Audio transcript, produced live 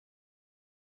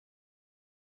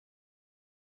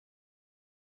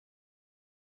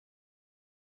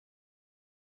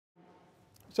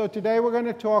So today we're going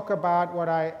to talk about what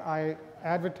I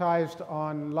advertised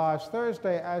on last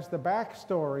Thursday as the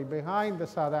backstory behind the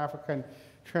South African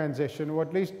transition, or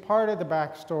at least part of the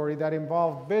backstory that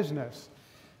involved business.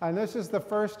 And this is the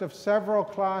first of several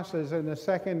classes in the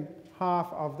second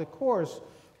half of the course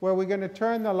where we're going to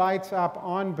turn the lights up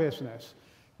on business.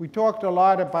 We talked a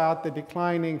lot about the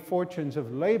declining fortunes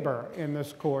of labor in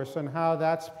this course and how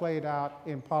that's played out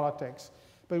in politics.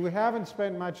 But we haven't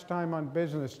spent much time on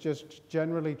business, just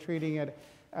generally treating it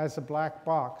as a black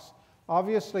box.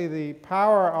 Obviously, the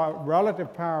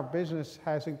relative power of business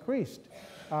has increased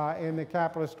in the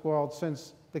capitalist world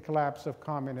since the collapse of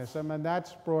communism, and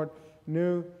that's brought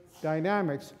new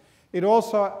dynamics. It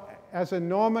also, as a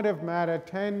normative matter,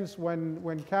 tends,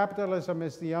 when capitalism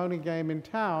is the only game in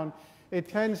town, it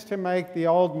tends to make the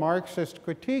old Marxist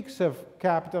critiques of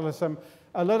capitalism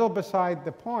a little beside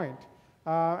the point.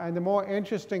 And the more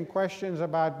interesting questions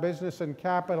about business and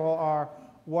capital are,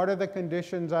 what are the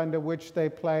conditions under which they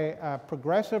play a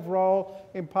progressive role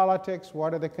in politics?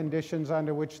 What are the conditions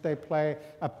under which they play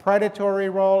a predatory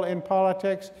role in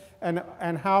politics? And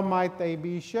how might they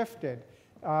be shifted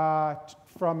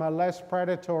from a less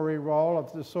predatory role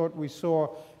of the sort we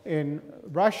saw in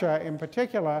Russia in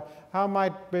particular? How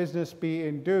might business be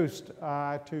induced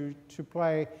to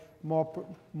play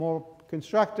more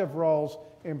constructive roles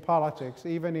in politics,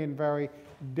 even in very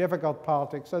difficult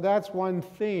politics? So that's one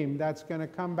theme that's going to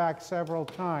come back several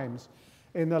times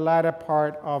in the latter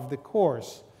part of the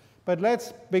course. But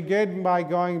let's begin by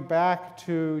going back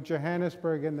to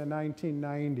Johannesburg in the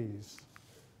 1990s.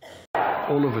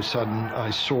 All of a sudden, I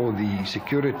saw the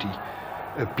security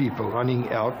people running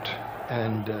out,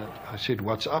 and I said,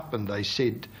 "What's up?" And they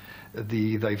said,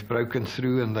 they've broken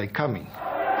through and they're coming.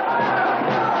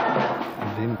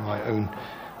 And then my own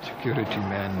security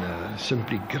man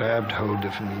simply grabbed hold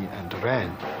of me and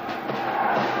ran.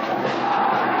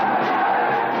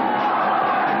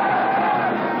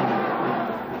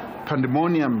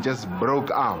 Pandemonium just broke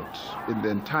out in the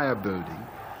entire building.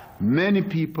 Many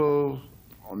people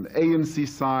on the ANC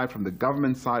side, from the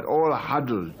government side, all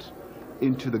huddled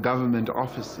into the government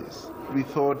offices. We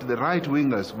thought the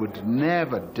right-wingers would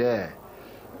never dare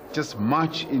just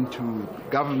march into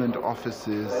government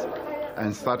offices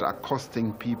and start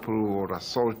accosting people or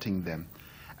assaulting them.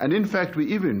 And in fact, we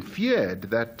even feared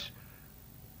that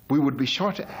we would be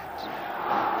shot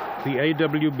at. The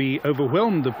AWB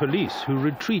overwhelmed the police, who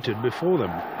retreated before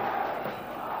them.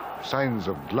 Signs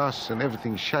of glass and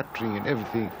everything shattering and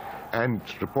everything, and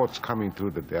reports coming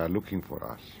through that they are looking for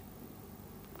us,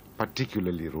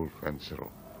 particularly Rolf and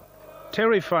Cyril.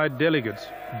 Terrified delegates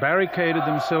barricaded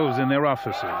themselves in their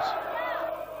offices.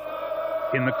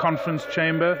 In the conference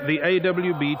chamber, the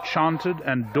AWB chanted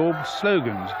and daubed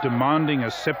slogans demanding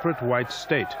a separate white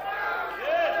state.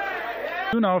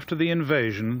 Soon after the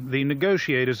invasion, the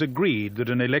negotiators agreed that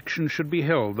an election should be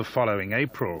held the following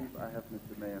April.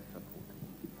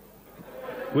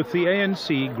 With the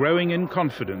ANC growing in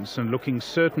confidence and looking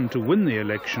certain to win the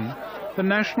election, the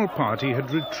National Party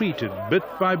had retreated bit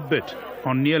by bit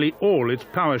on nearly all its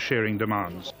power-sharing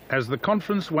demands. As the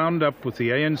conference wound up with the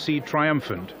ANC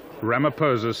triumphant,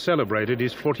 Ramaphosa celebrated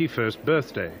his 41st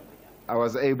birthday. I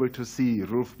was able to see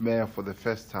Rolf Meyer for the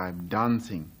first time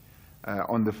dancing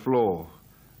on the floor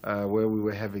where we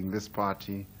were having this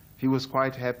party. He was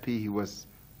quite happy, he was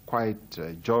quite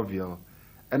jovial,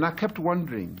 and I kept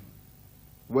wondering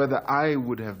whether I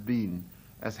would have been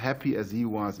as happy as he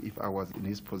was if I was in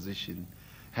his position,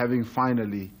 having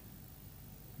finally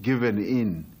given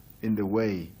in the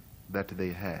way that they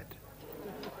had.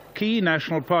 Key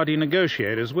National Party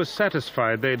negotiators were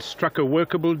satisfied they had struck a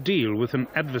workable deal with an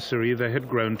adversary they had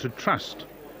grown to trust.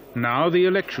 Now the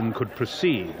election could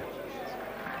proceed.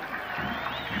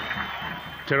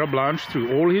 Terra Blanche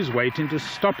threw all his weight into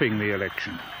stopping the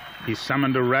election. He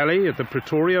summoned a rally at the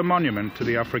Pretoria Monument to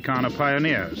the Afrikaner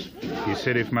pioneers. He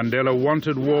said if Mandela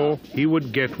wanted war, he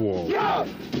would get war.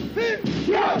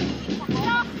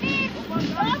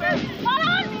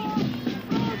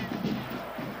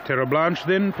 Terra Blanche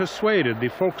then persuaded the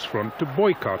Volksfront to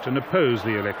boycott and oppose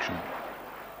the election.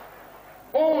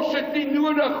 Ons het nie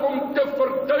nodig om te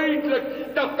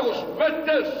verduidelik dat ons wit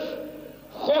is.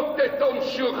 God het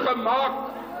ons so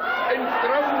gemaak. En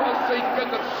trouw als sy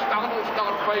kinders staan ons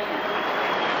daarby.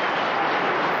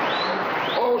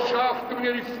 Ons graaf,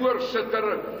 meneer die voorsitter,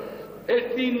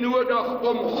 het nie nodig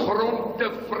om grond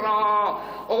te vra.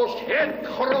 Ons het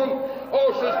grond,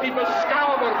 ons is die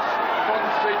beskawers van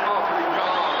Suid-Afrika.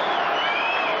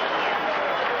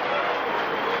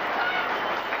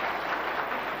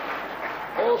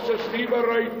 Ons is nie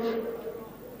bereid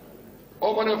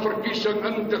om in 'n verkiesing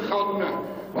in te gaan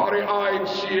waar die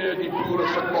ANC die boere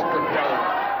se koppe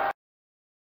tel.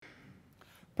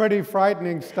 Pretty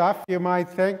frightening stuff, you might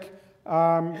think.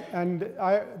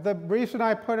 The reason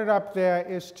I put it up there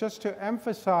is just to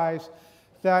emphasize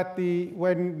that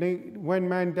when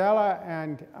Mandela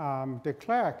and de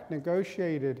Klerk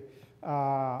negotiated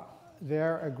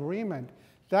their agreement,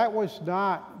 that was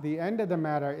not the end of the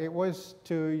matter. It was,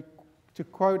 to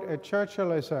quote a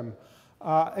Churchillism,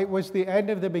 it was the end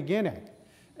of the beginning.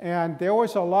 And there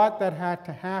was a lot that had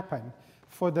to happen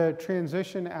for the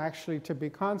transition actually to be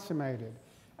consummated.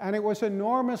 And it was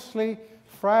enormously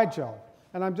fragile.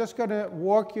 And I'm just going to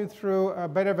walk you through a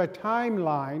bit of a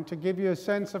timeline to give you a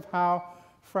sense of how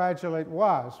fragile it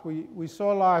was. We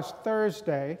saw last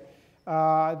Thursday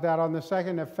that on the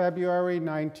 2nd of February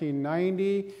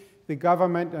 1990, the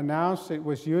government announced it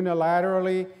was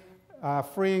unilaterally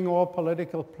freeing all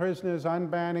political prisoners,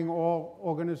 unbanning all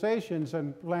organizations,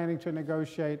 and planning to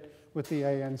negotiate with the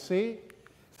ANC.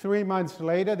 3 months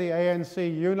later, the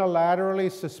ANC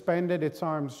unilaterally suspended its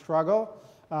armed struggle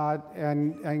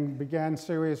and began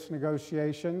serious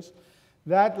negotiations.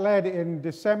 That led in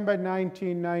December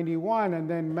 1991 and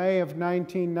then May of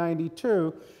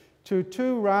 1992 to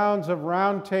 2 rounds of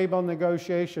roundtable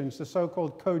negotiations, the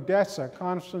so-called CODESA,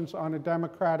 Conference on a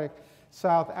Democratic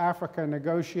South Africa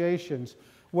negotiations,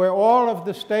 where all of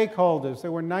the stakeholders,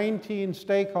 there were 19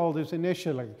 stakeholders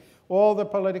initially, all the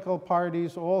political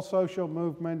parties, all social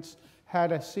movements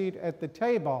had a seat at the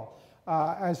table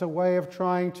as a way of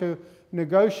trying to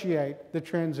negotiate the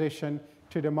transition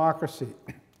to democracy.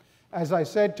 As I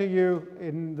said to you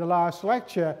in the last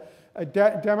lecture, a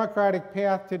democratic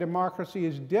path to democracy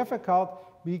is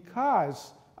difficult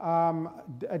because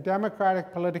a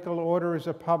democratic political order is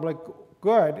a public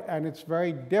good, and it's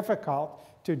very difficult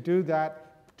to do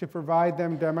that, to provide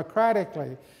them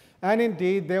democratically. And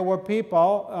indeed, there were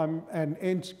people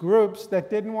and groups that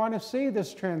didn't want to see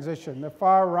this transition. The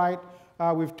far right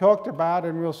we've talked about,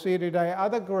 and we'll see today,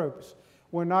 other groups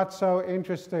were not so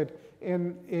interested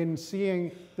in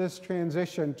seeing this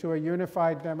transition to a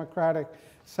unified democratic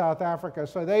South Africa.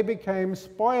 So they became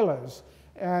spoilers,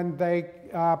 and they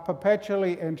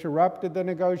perpetually interrupted the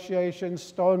negotiations,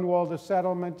 stonewalled the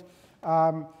settlement,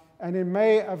 and in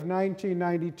May of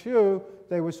 1992,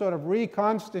 they were sort of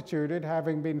reconstituted,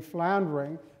 having been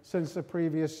floundering since the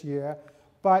previous year.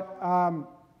 But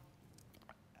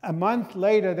a month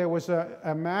later, there was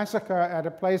a massacre at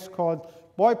a place called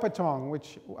Boipatong,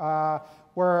 which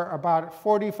where about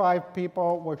 45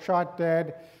 people were shot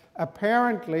dead,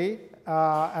 apparently,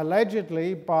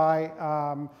 allegedly, by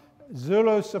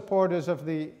Zulu supporters of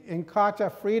the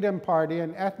Inkatha Freedom Party,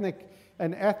 an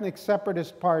ethnic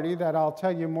separatist party that I'll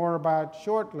tell you more about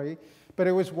shortly. But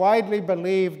it was widely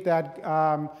believed that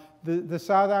the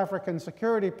South African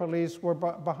security police were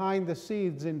behind the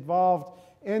scenes involved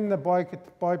in the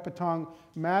Boipatong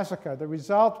massacre. The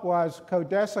result was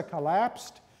CODESA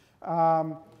collapsed,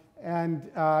 and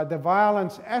the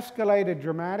violence escalated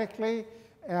dramatically,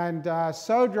 and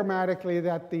so dramatically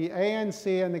that the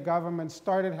ANC and the government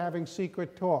started having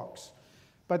secret talks.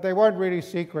 But they weren't really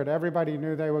secret. Everybody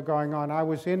knew they were going on. I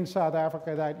was in South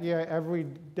Africa that year. Every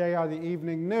day on the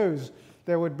evening news,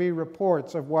 there would be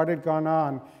reports of what had gone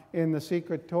on in the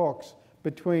secret talks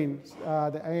between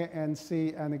the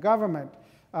ANC and the government.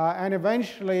 And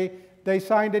eventually, they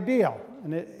signed a deal,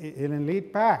 an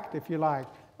elite pact, if you like,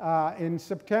 in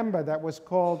September that was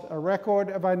called a Record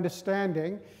of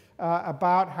Understanding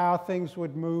about how things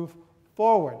would move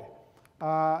forward.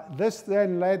 This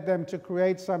then led them to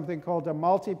create something called a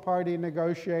multi-party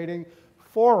negotiating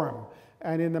forum.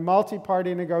 And in the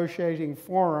multi-party negotiating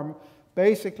forum,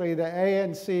 basically the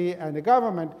ANC and the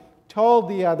government told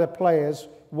the other players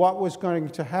what was going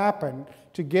to happen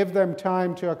to give them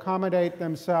time to accommodate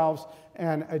themselves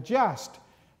and adjust.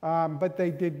 But they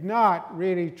did not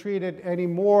really treat it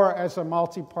anymore as a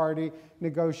multi-party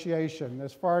negotiation.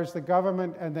 As far as the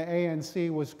government and the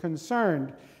ANC was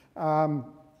concerned,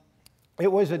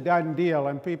 it was a done deal,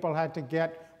 and people had to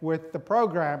get with the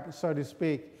program, so to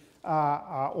speak,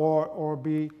 or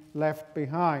be left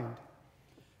behind.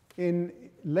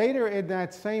 Later in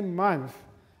that same month,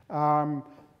 a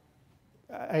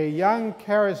young,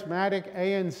 charismatic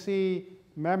ANC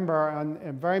member,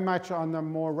 and very much on the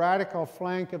more radical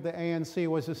flank of the ANC,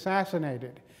 was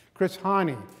assassinated. Chris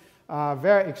Hani,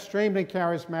 extremely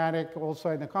charismatic, also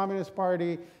in the Communist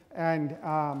Party, and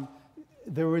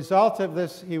the result of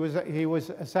this, he was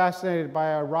assassinated by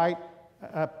a right,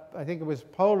 I think it was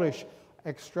Polish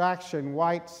extraction,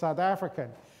 white South African.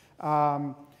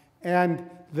 And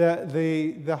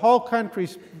the whole country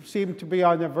seemed to be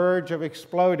on the verge of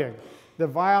exploding. The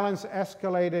violence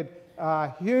escalated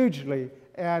hugely,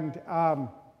 and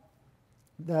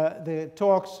the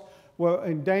talks were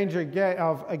in danger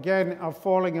again of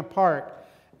falling apart.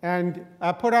 And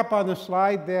I put up on the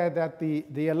slide there that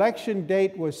the election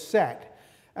date was set.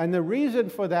 And the reason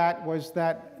for that was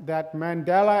that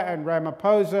Mandela and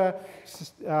Ramaphosa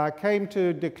came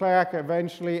to de Klerk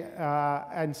eventually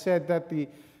and said that the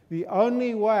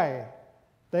only way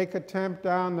they could tamp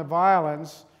down the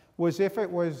violence was if it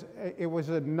was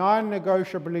a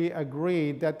non-negotiably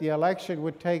agreed that the election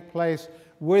would take place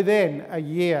within a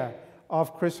year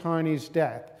of Chris Harney's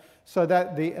death. So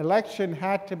that the election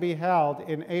had to be held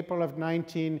in April of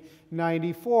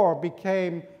 1994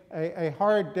 became a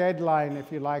hard deadline,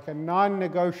 if you like, a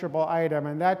non-negotiable item,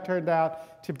 and that turned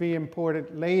out to be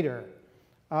important later.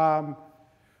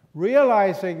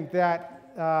 Realizing that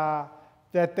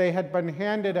they had been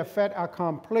handed a fait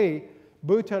accompli,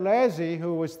 Buthelezi,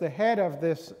 who was the head of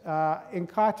this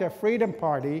Inkatha Freedom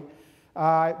Party,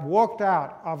 walked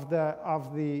out of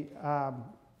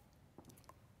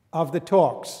the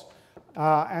talks,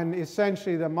 and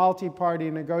essentially the multi-party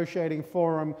negotiating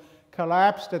forum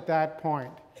collapsed at that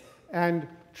point. And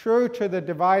true to the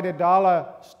divided dollar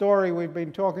story we've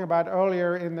been talking about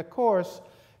earlier in the course,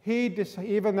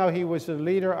 even though he was the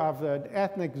leader of the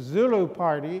ethnic Zulu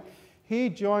party, he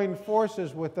joined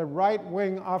forces with the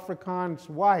right-wing Afrikaans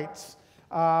whites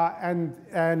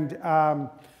and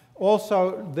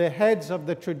also the heads of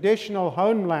the traditional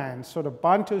homelands, sort of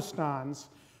Bantustans,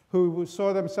 who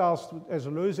saw themselves as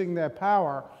losing their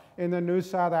power in the new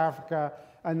South Africa,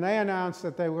 and they announced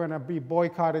that they were going to be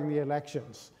boycotting the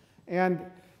elections. And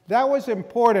that was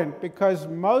important because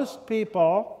most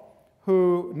people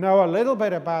who know a little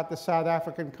bit about the South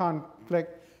African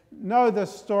conflict know the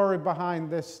story behind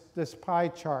this pie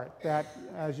chart, that,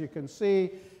 as you can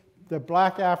see, the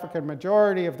black African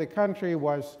majority of the country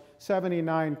was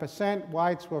 79%,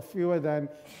 whites were fewer than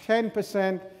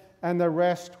 10%, and the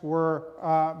rest were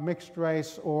mixed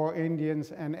race or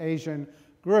Indians and Asian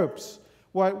groups.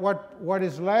 What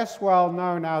is less well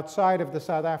known outside of the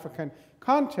South African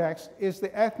context is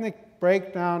the ethnic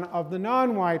breakdown of the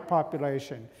non-white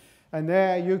population. And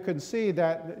there you can see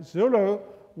that Zulu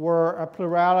were a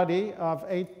plurality of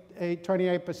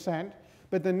 28%,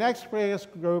 but the next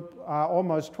biggest group,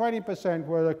 almost 20%,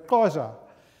 were the Xhosa.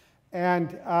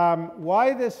 And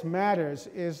why this matters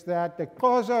is that the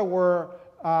Xhosa were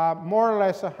more or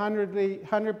less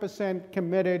 100%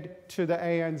 committed to the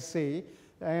ANC.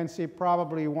 The ANC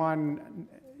probably won,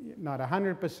 not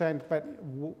 100%, but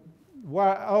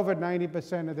over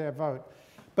 90% of their vote.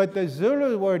 But the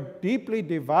Zulu were deeply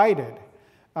divided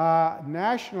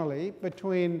nationally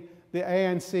between the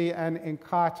ANC and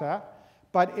Inkatha.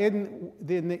 But in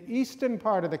the eastern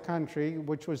part of the country,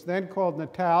 which was then called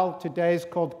Natal, today is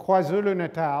called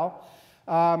KwaZulu-Natal,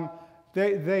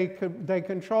 they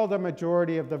controlled the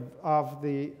majority of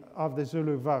the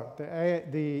Zulu vote,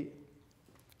 the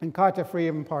Inkatha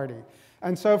Freedom Party.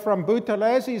 And so from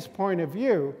Buthelezi's point of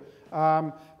view,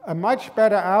 a much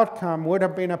better outcome would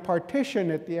have been a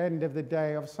partition at the end of the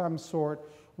day of some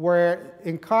sort where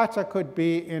Inkatha could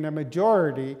be in a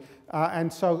majority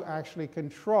and so actually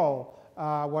control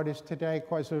what is today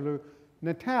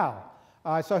KwaZulu-Natal.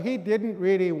 So he didn't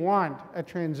really want a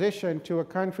transition to a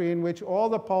country in which all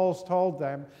the polls told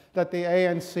them that the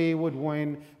ANC would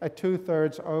win a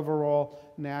 2/3 overall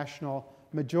national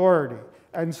majority.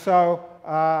 And so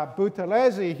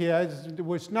Buthelezi here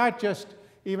was not just,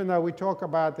 even though we talk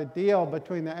about the deal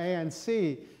between the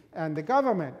ANC and the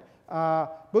government,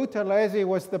 Buthelezi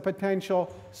was the potential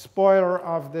spoiler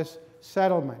of this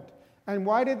settlement. And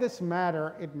why did this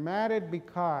matter? It mattered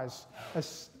because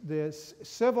the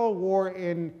civil war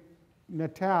in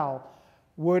Natal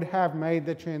would have made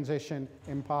the transition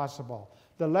impossible.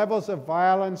 The levels of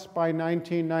violence by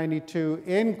 1992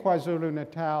 in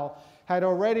KwaZulu-Natal had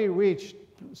already reached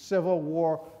Civil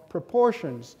War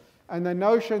proportions. And the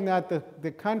notion that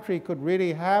the country could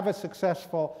really have a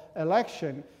successful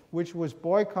election, which was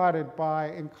boycotted by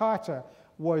Inkatha,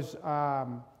 was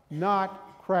not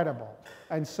credible.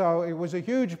 And so it was a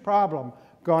huge problem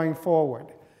going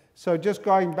forward. So just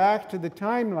going back to the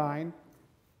timeline,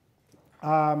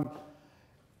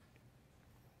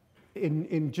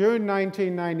 in June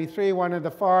 1993, one of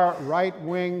the far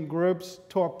right-wing groups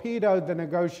torpedoed the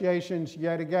negotiations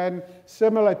yet again,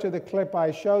 similar to the clip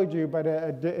I showed you, but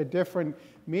a different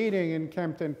meeting in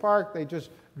Kempton Park. They just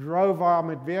drove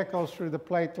armored vehicles through the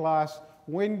plate glass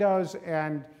windows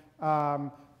and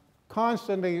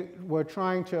constantly were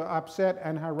trying to upset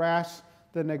and harass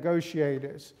the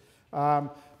negotiators.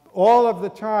 All of the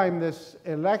time, this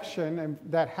election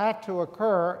that had to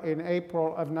occur in April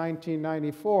of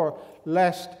 1994,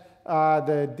 lest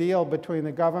the deal between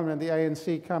the government and the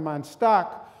ANC come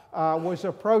unstuck, was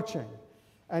approaching.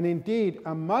 And indeed,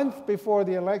 a month before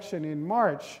the election in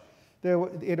March,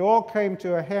 it all came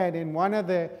to a head in one of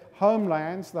the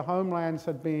homelands. The homelands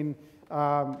had been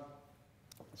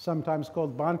sometimes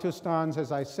called Bantustans.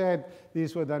 As I said,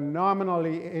 these were the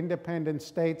nominally independent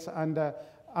states under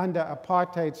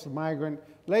apartheid's migrant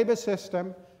labor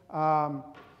system.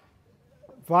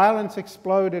 Violence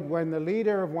exploded when the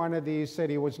leader of one of these said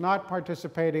he was not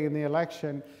participating in the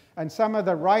election, and some of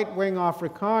the right-wing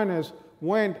Afrikaners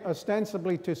went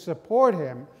ostensibly to support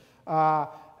him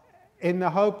in the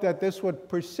hope that this would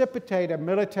precipitate a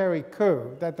military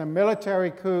coup, that the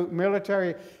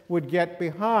military would get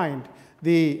behind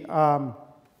the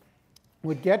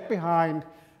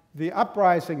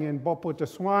uprising in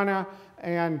Bophuthatswana,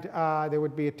 and there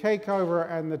would be a takeover,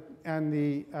 and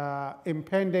the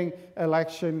impending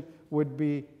election would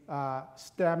be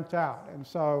stamped out. And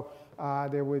so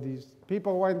there were these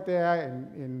people went there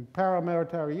in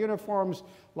paramilitary uniforms.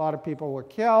 A lot of people were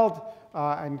killed,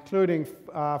 including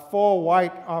 4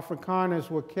 white Afrikaners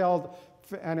were killed,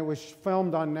 and it was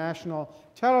filmed on national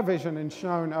television and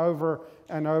shown over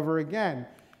and over again.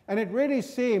 And it really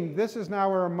seemed, this is now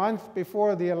we're a month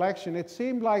before the election, it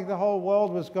seemed like the whole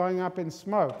world was going up in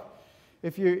smoke.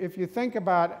 If you think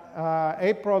about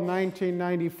April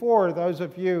 1994, those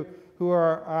of you who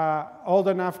are old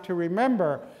enough to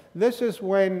remember, this is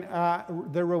when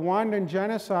the Rwandan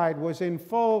genocide was in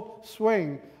full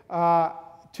swing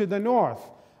to the north.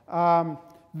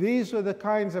 These are the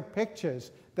kinds of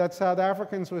pictures that South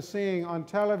Africans were seeing on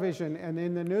television and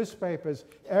in the newspapers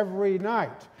every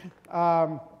night.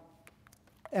 So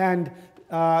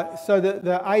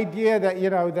the idea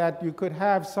that, that you could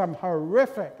have some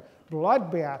horrific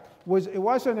bloodbath it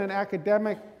wasn't an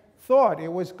academic thought.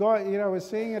 It was was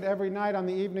seeing it every night on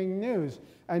the evening news.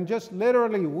 And just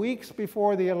literally weeks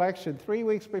before the election, 3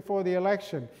 weeks before the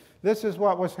election, this is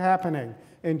what was happening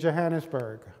in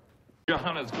Johannesburg.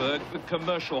 Johannesburg, the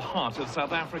commercial heart of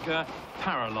South Africa,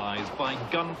 paralyzed by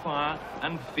gunfire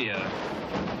and fear.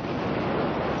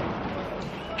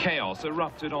 Chaos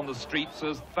erupted on the streets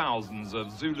as thousands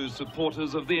of Zulu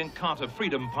supporters of the Inkatha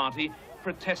Freedom Party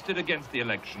protested against the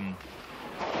election.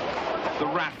 The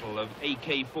rattle of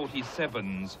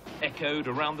AK-47s echoed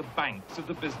around the banks of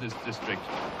the business district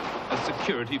as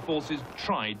security forces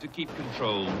tried to keep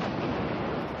control.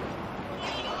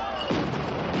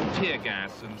 Tear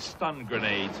gas and stun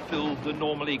grenades filled the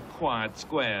normally quiet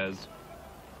squares.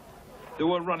 There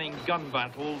were running gun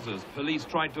battles as police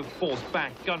tried to force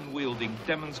back gun-wielding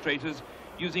demonstrators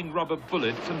using rubber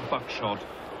bullets and buckshot.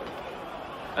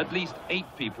 At least 8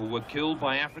 people were killed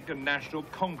by African National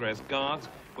Congress guards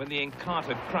when the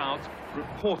Inkatha crowds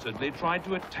reportedly tried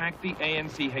to attack the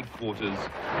ANC headquarters.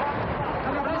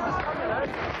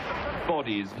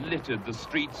 Bodies littered the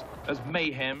streets as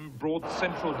mayhem brought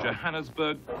central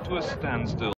Johannesburg to a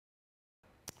standstill.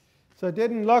 So it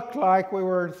didn't look like we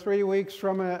were 3 weeks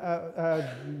from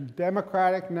a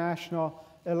democratic national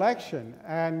election.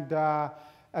 And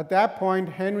at that point,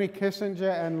 Henry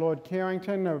Kissinger and Lord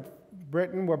Carrington of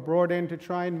Britain were brought in to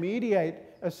try and mediate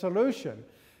a solution.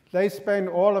 They spent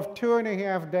all of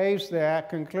 2.5 days there,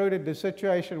 concluded the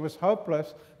situation was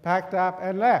hopeless, packed up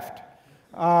and left.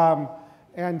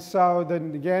 And so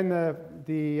then again,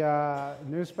 the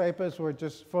newspapers were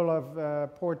just full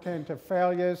of portent of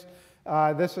failures.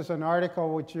 This is an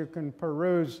article which you can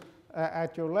peruse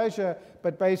at your leisure,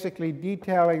 but basically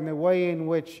detailing the way in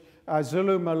which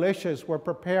Zulu militias were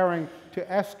preparing to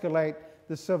escalate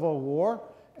the civil war.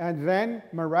 And then,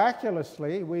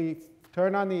 miraculously, we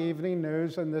turn on the evening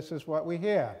news, and this is what we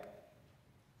hear.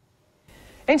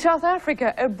 In South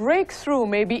Africa, a breakthrough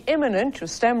may be imminent to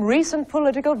stem recent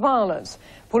political violence.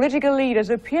 Political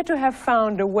leaders appear to have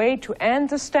found a way to end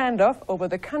the standoff over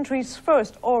the country's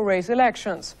first all-race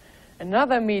elections.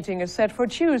 Another meeting is set for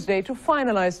Tuesday to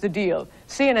finalize the deal.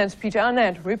 CNN's Peter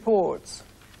Arnett reports.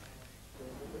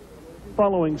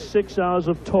 Following 6 hours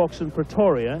of talks in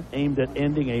Pretoria aimed at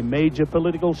ending a major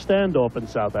political standoff in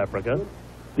South Africa,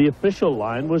 the official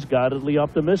line was guardedly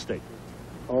optimistic.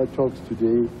 Our talks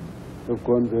today have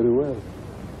gone very well.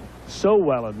 So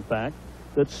well, in fact,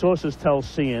 that sources tell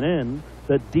CNN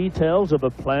that details of a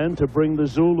plan to bring the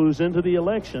Zulus into the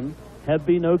election have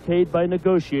been okayed by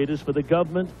negotiators for the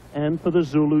government and for the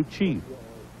Zulu chief.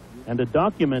 And a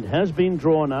document has been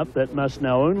drawn up that must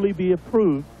now only be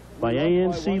approved by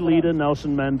ANC leader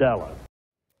Nelson Mandela.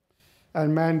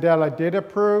 And Mandela did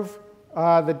approve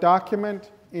the document,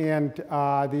 and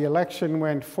the election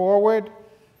went forward,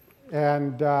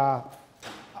 and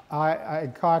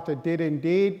Inkatha did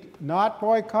indeed not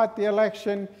boycott the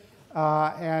election,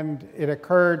 and it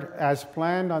occurred as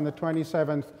planned on the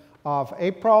 27th of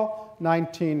April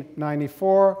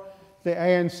 1994. The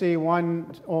ANC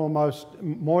won almost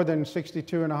more than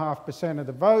 62.5% of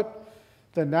the vote.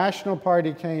 The National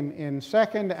Party came in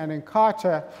second, and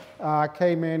Inkatha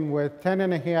came in with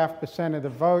 10.5% of the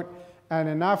vote, and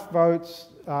enough votes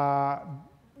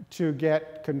to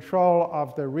get control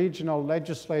of the regional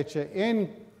legislature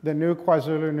in the new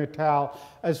KwaZulu-Natal,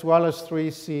 as well as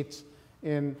 3 seats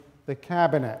in the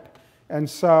cabinet. And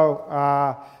so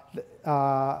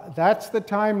that's the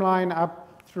timeline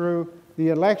up through the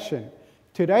election.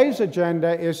 Today's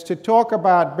agenda is to talk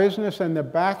about business and the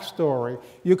backstory.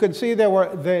 You can see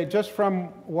just from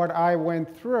what I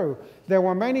went through, there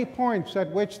were many points at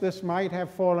which this might have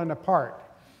fallen apart.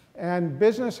 And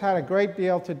business had a great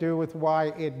deal to do with why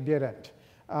it didn't.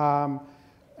 And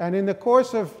in the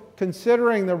course of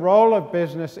considering the role of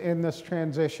business in this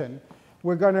transition,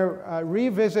 we're going to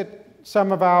revisit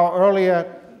some of our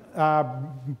earlier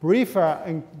briefer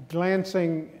and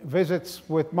glancing visits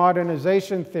with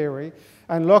modernization theory,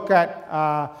 and look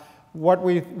at what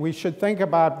we should think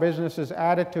about business's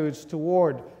attitudes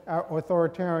toward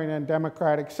authoritarian and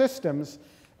democratic systems.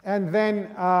 And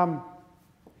then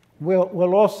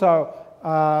we'll also,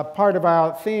 part of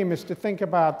our theme is to think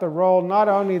about the role not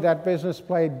only that business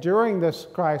played during this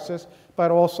crisis,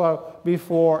 but also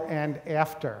before and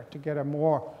after, to get a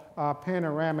more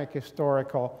panoramic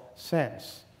historical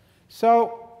sense.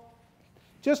 So,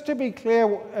 just to be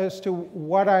clear as to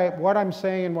what I'm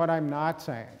saying and what I'm not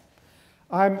saying,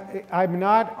 I'm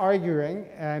not arguing,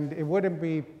 and it wouldn't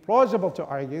be plausible to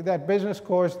argue, that business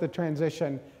caused the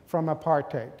transition from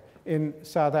apartheid in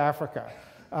South Africa.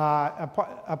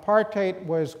 Apartheid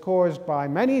was caused by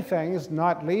many things,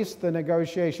 not least the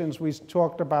negotiations we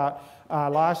talked about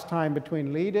last time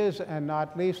between leaders, and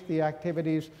not least the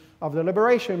activities of the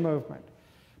liberation movement.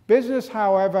 Business,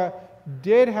 however,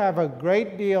 did have a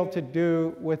great deal to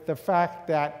do with the fact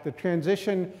that the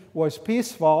transition was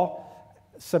peaceful,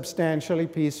 substantially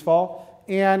peaceful,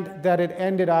 and that it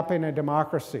ended up in a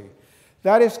democracy.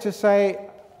 That is to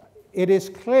say, it is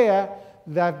clear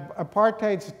that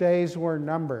apartheid's days were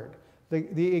numbered.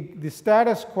 The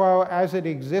status quo as it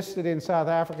existed in South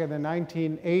Africa in the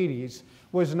 1980s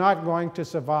was not going to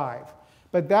survive.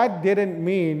 But that didn't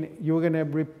mean you were going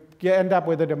to end up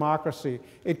with a democracy.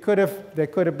 There could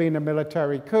have been a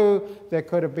military coup, there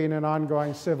could have been an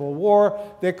ongoing civil war,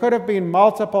 there could have been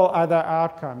multiple other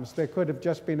outcomes. There could have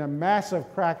just been a massive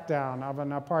crackdown of an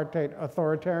apartheid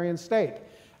authoritarian state.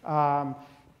 So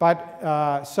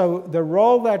the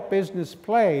role that business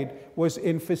played was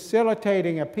in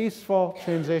facilitating a peaceful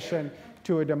transition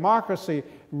to a democracy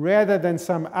rather than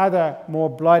some other more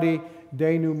bloody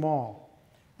denouement.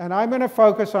 And I'm going to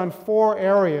focus on 4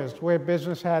 areas where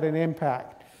business had an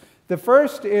impact. The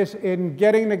first is in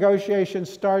getting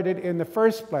negotiations started in the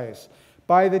first place.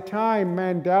 By the time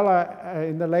Mandela,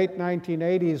 in the late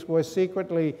 1980s, was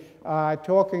secretly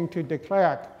talking to de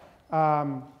Klerk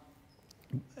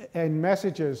in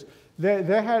messages,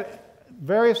 there had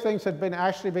various things had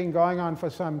actually been going on for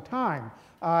some time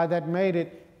that made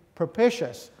it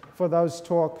propitious for those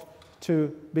talks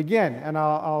to begin, and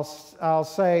I'll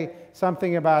say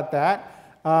something about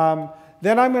that.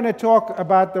 Then I'm going to talk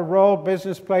about the role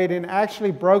business played in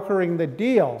actually brokering the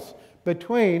deals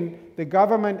between the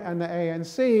government and the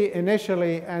ANC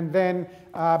initially, and then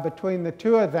between the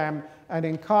two of them and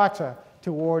Inkatha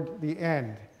toward the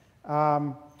end.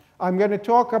 I'm going to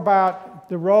talk about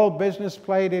the role business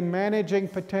played in managing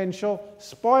potential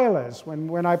spoilers.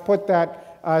 When I put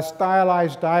that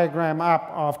stylized diagram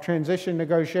up of transition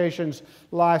negotiations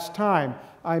last time,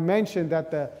 I mentioned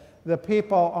that the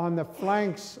people on the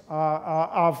flanks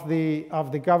of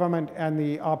the government and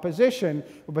the opposition,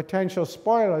 potential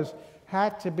spoilers,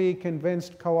 had to be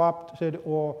convinced, co-opted,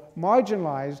 or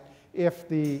marginalized if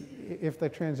the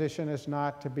transition is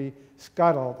not to be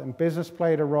scuttled. And business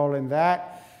played a role in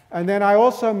that. And then I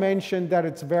also mentioned that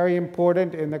it's very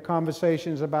important in the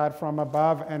conversations about from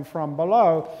above and from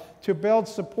below to build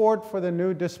support for the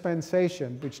new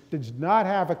dispensation, which does not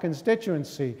have a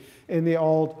constituency in the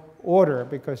old order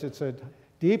because it's a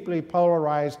deeply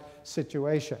polarized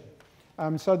situation.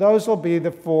 So those will be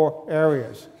the 4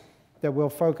 areas that we'll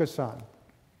focus on.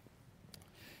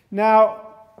 Now,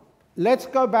 let's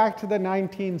go back to the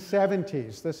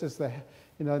 1970s. This is the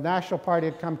National Party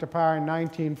had come to power in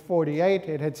 1948.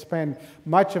 It had spent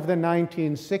much of the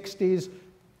 1960s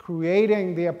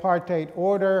creating the apartheid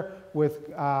order with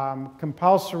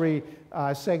compulsory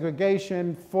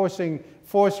segregation,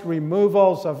 forced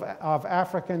removals of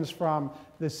Africans from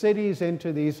the cities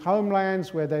into these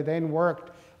homelands where they then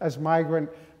worked as migrant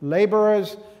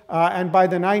laborers. And by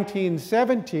the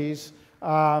 1970s,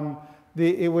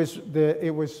 it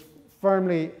was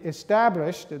firmly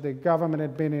established. The government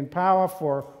had been in power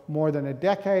for more than a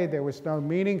decade. There was no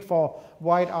meaningful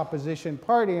white opposition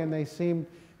party, and they seemed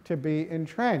to be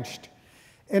entrenched.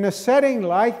 In a setting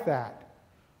like that,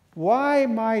 why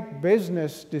might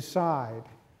business decide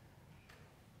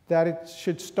that it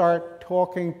should start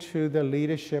talking to the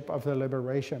leadership of the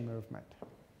liberation movement?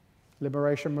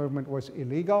 Liberation movement was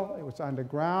illegal. It was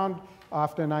underground.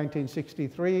 After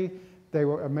 1963,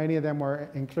 many of them were,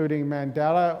 including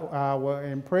Mandela, were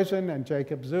in prison, and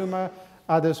Jacob Zuma.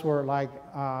 Others were like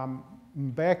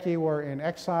Mbeki, were in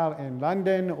exile in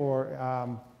London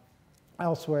or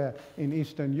elsewhere in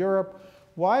Eastern Europe.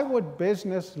 Why would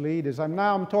business leaders, I'm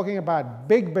talking about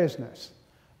big business,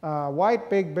 white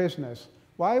big business,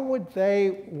 why would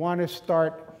they want to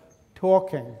start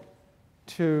talking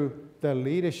to the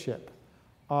leadership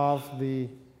of the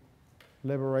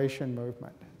liberation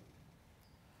movement?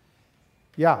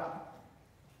 Yeah.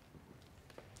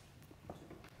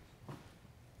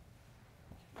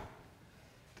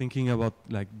 Thinking about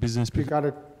like business people. You got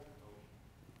it.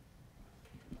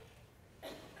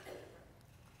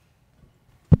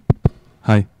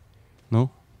 Hi.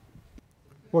 No?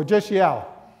 Well, just yell.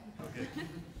 Okay.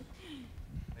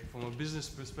 Like from a business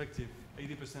perspective,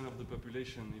 80% of the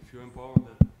population, if you empower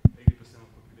that 80% of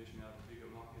the population, you have a bigger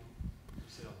market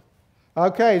to sell.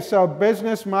 Okay, so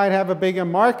business might have a bigger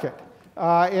market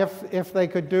if they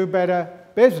could do better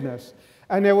business.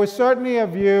 And there was certainly a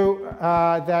view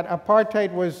that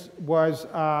apartheid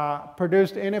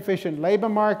produced inefficient labor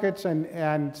markets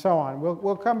and so on.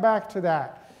 We'll come back to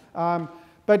that.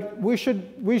 But we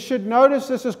should notice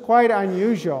this is quite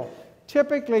unusual.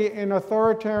 Typically in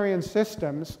authoritarian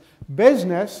systems,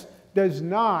 business does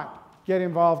not get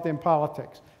involved in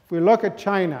politics. If we look at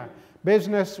China,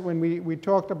 business, when we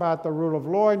talked about the rule of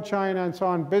law in China and so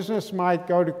on, business might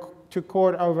go to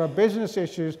court over business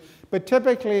issues, but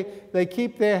typically they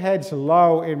keep their heads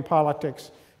low in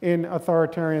politics in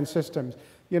authoritarian systems.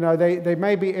 You know, they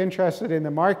may be interested in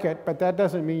the market, but that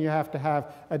doesn't mean you have to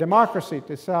have a democracy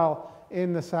to sell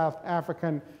in the South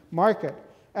African market.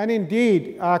 And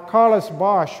indeed, Carlos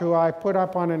Bosch, who I put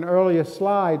up on an earlier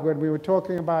slide when we were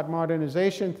talking about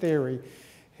modernization theory,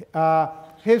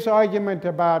 his argument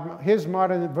about his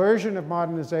version of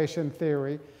modernization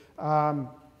theory,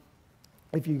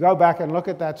 if you go back and look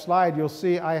at that slide, you'll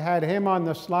see I had him on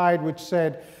the slide which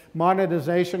said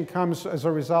modernization comes as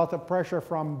a result of pressure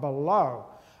from below.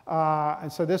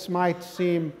 And so this might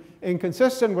seem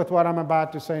inconsistent with what I'm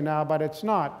about to say now, but it's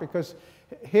not, because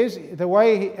the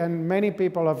way, and many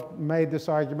people have made this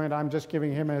argument, I'm just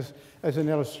giving him as an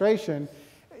illustration,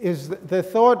 is the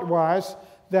thought was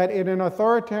that in an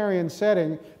authoritarian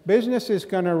setting, business is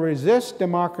going to resist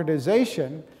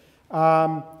democratization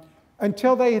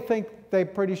until they think they're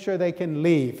pretty sure they can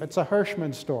leave. It's a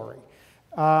Hirschman story.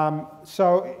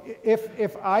 So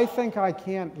if I think I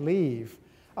can't leave,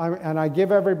 and I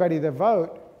give everybody the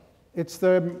vote, it's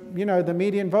the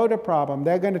median voter problem.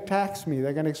 They're going to tax me.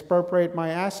 They're going to expropriate my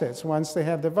assets once they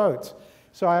have the votes.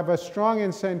 So I have a strong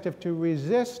incentive to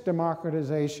resist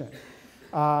democratization.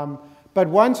 But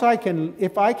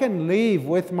if I can leave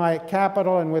with my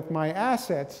capital and with my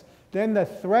assets, then the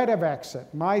threat of exit,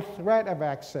 my threat of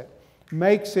exit,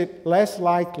 makes it less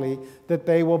likely that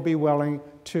they will be willing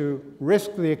to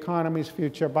risk the economy's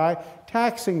future by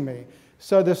taxing me.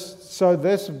 So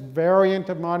this variant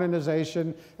of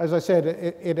modernization, as I said,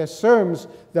 it assumes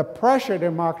the pressure to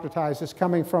democratize is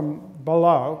coming from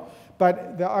below,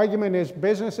 but the argument is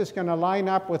business is going to line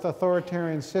up with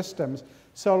authoritarian systems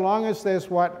so long as there's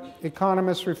what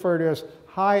economists refer to as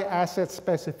high asset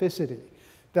specificity.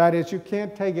 That is, you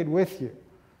can't take it with you.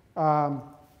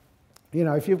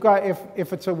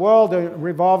 If it's a world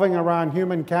revolving around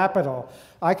human capital,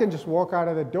 I can just walk out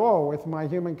of the door with my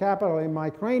human capital in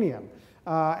my cranium.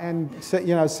 And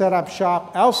set up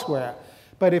shop elsewhere.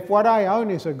 But if what I own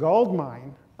is a gold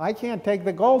mine, I can't take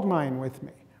the gold mine with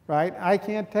me, right? I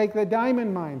can't take the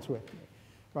diamond mines with me,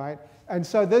 right? And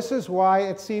so this is why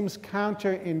it seems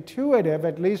counterintuitive,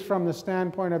 at least from the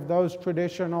standpoint of those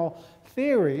traditional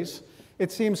theories,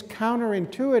 it seems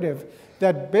counterintuitive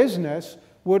that business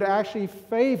would actually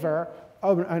favor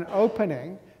an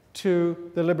opening to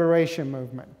the liberation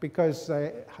movement, because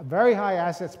very high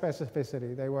asset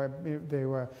specificity. They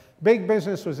were big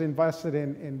business was invested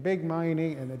in big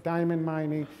mining and the diamond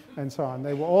mining and so on.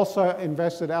 They were also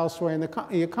invested elsewhere in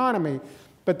the economy,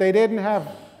 but they didn't have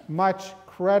much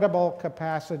credible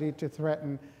capacity to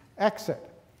threaten exit.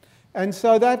 And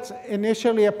so that's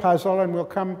initially a puzzle, and we'll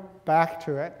come back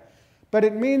to it. But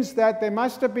it means that there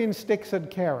must have been sticks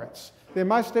and carrots. There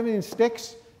must have been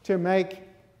sticks to make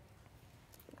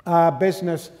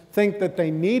business think that they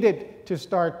needed to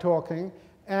start talking,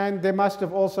 and there must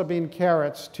have also been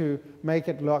carrots to make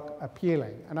it look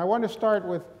appealing. And I want to start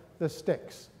with the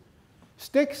sticks.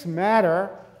 Sticks matter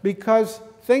because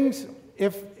things,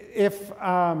 if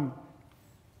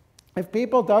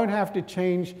people don't have to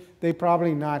change, they're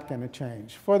probably not going to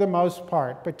change, for the most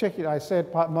part. Particularly, I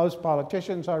said most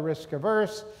politicians are risk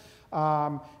averse,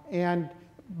 and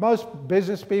most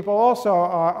business people also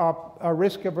are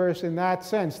risk averse in that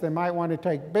sense. They might want to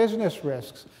take business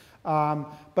risks,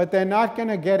 but they're not going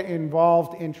to get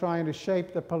involved in trying to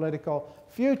shape the political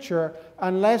future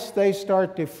unless they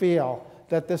start to feel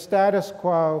that the status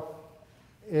quo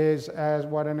is, as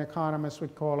what an economist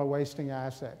would call, a wasting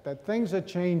asset, that things are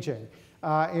changing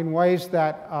in ways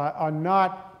that are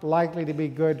not likely to be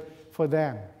good for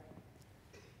them.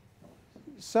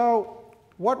 So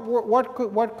what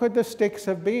could the sticks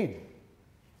have been?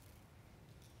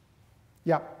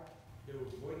 Yeah.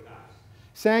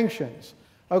 Sanctions.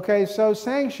 Okay, so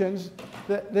sanctions,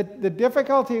 the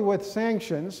difficulty with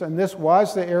sanctions, and this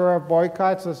was the era of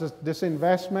boycotts, this is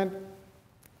disinvestment.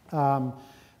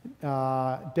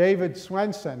 David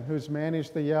Swenson, who's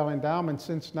managed the Yale Endowment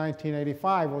since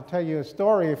 1985, will tell you a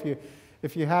story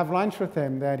if you have lunch with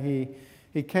him, that he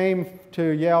came to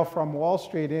Yale from Wall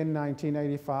Street in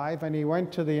 1985, and he went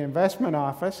to the investment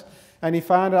office, and he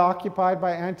found it occupied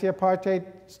by anti-apartheid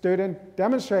student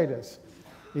demonstrators.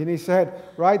 And he said,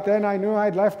 right then I knew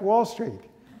I'd left Wall Street.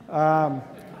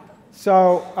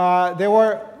 So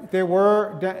there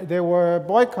were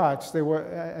boycotts. They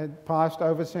were passed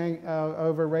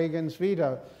over Reagan's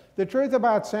veto. The truth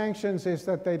about sanctions is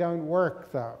that they don't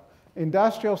work, though.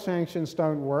 Industrial sanctions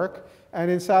don't work, and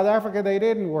in South Africa they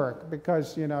didn't work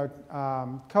because, you know,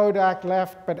 Kodak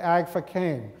left, but AGFA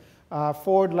came.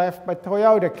 Ford left, but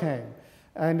Toyota came.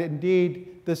 And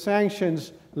indeed, the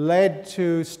sanctions led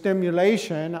to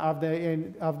stimulation of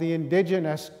the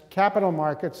indigenous capital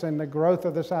markets and the growth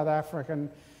of the South African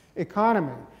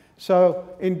economy. So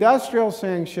industrial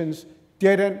sanctions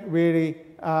didn't really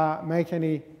make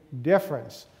any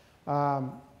difference.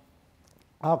 I'll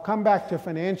come back to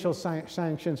financial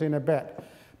sanctions in a bit.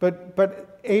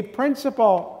 But a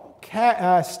principal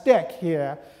stick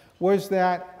here was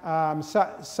that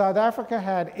South Africa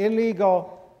had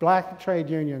illegal black trade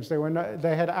unions.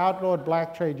 They had outlawed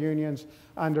black trade unions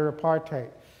under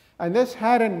apartheid. And this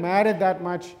hadn't mattered that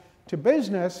much to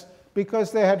business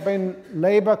because there had been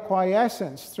labor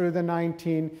quiescence through the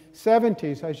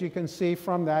 1970s, as you can see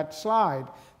from that slide.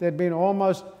 There'd been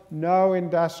almost no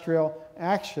industrial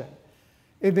action.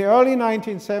 In the early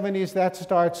 1970s, that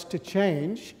starts to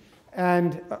change,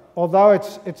 and although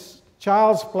it's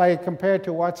child's play compared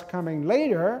to what's coming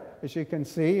later, as you can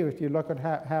see, if you look at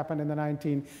what happened in the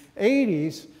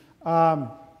 1980s,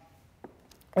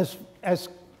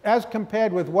 as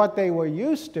compared with what they were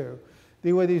used to,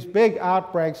 there were these big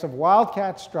outbreaks of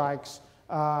wildcat strikes,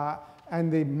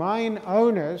 and the mine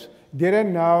owners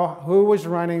didn't know who was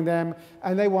running them,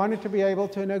 and they wanted to be able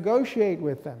to negotiate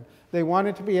with them. They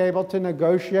wanted to be able to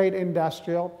negotiate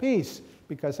industrial peace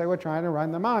because they were trying to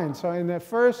run the mine. So in the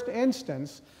first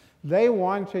instance, they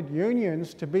wanted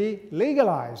unions to be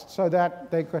legalized so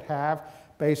that they could have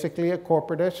basically a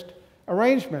corporatist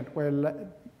arrangement where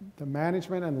the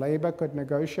management and labor could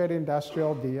negotiate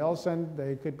industrial deals and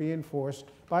they could be enforced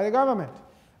by the government.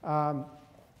 The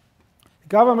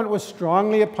government was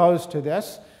strongly opposed to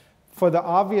this for the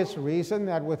obvious reason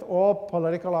that with all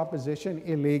political opposition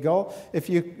illegal, if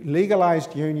you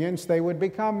legalized unions, they would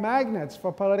become magnets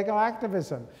for political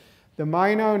activism. The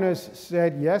mine owners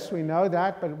said, yes, we know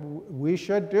that, but we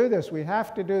should do this. We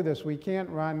have to do this. We can't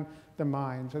run the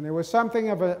mines. And there was something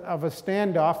of a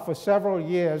standoff for several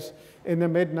years in the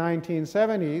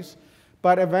mid-1970s,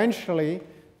 but eventually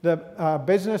the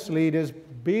business leaders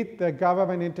beat the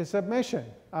government into submission.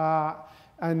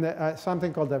 And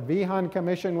something called the Vihan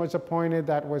Commission was appointed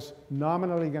that was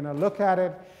nominally going to look at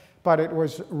it, but it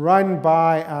was run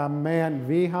by a man,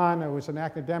 Vihan, who was an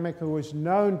academic who was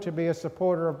known to be a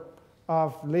supporter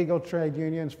of legal trade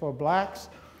unions for blacks.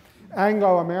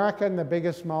 Anglo-American, the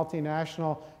biggest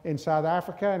multinational in South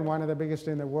Africa and one of the biggest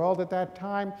in the world at that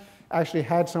time, actually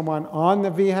had someone on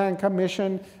the Vihan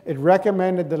Commission. It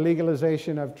recommended the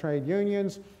legalization of trade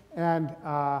unions, and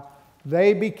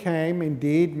they became,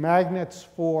 indeed, magnets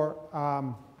for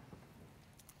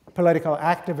political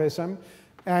activism.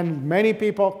 And many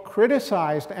people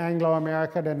criticized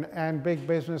Anglo-American and big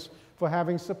business for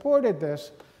having supported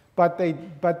this, but they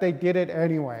did it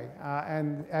anyway.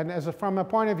 And from a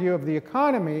point of view of the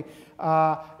economy,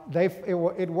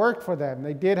 it worked for them.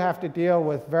 They did have to deal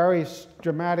with very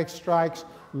dramatic strikes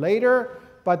later,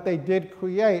 but they did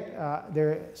create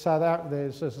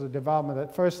this is a development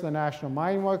at first the National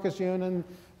Mine Workers Union,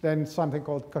 then something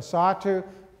called COSATU,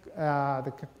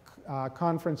 the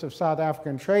Conference of South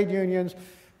African Trade Unions.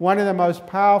 One of the most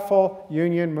powerful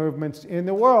union movements in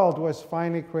the world was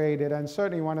finally created, and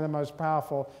certainly one of the most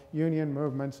powerful union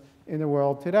movements in the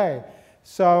world today.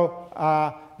 So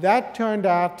that turned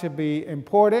out to be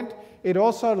important. It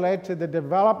also led to the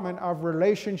development of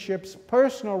relationships,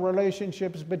 personal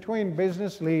relationships between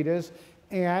business leaders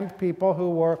and people who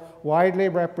were widely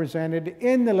represented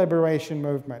in the liberation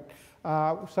movement,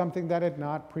 something that had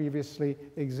not previously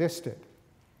existed.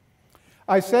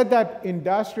 I said that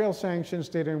industrial sanctions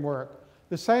didn't work.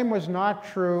 The same was not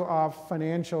true of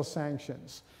financial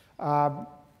sanctions.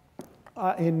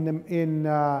 In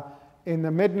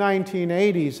the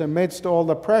mid-1980s, amidst all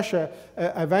the pressure,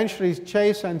 eventually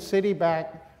Chase and Citibank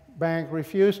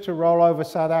refused to roll over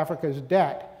South Africa's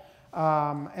debt,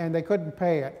 and they couldn't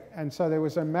pay it. And so there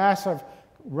was a massive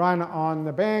run on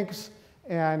the banks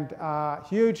and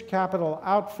huge capital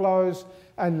outflows,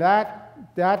 and that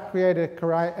created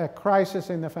a crisis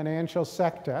in the financial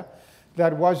sector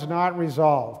that was not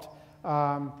resolved.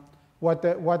 What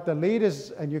the leaders,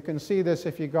 and you can see this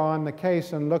if you go on the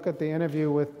case and look at the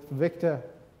interview with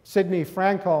Sidney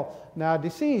Frankel, now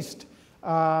deceased,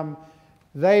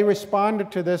 they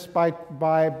responded to this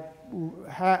by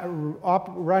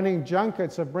running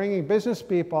junkets of bringing business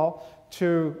people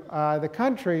to the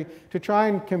country to try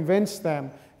and convince them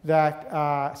that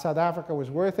South Africa was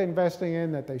worth investing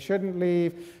in, that they shouldn't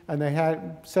leave, and they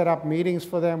had set up meetings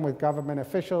for them with government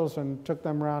officials and took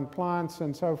them around plants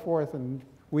and so forth, and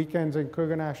weekends in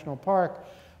Kruger National Park.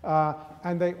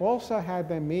 And they also had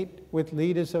them meet with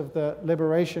leaders of the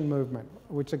liberation movement,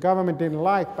 which the government didn't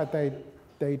like, but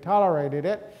they tolerated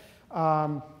it.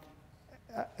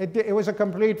 It was a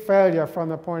complete failure from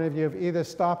the point of view of either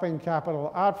stopping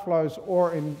capital outflows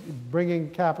or in bringing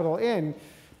capital in.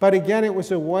 But again, it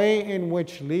was a way in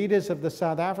which leaders of the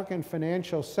South African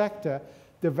financial sector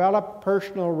developed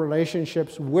personal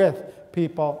relationships with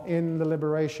people in the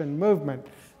liberation movement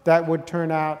that would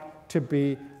turn out to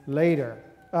be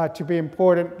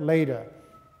important later.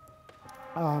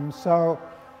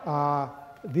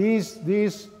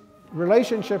 These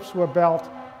relationships were built,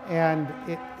 and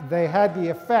they had the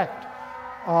effect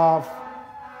of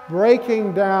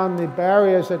breaking down the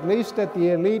barriers, at least at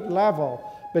the elite level,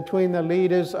 between the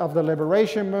leaders of the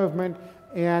liberation movement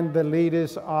and the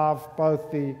leaders of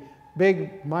both the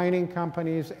big mining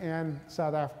companies and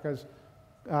South Africa's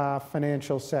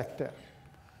financial sector.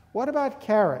 What about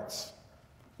carrots?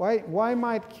 Why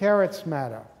might carrots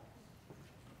matter?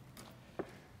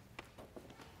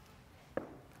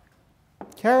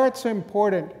 Carrots are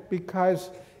important because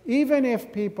even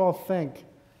if people think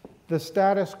the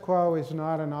status quo is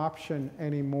not an option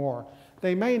anymore,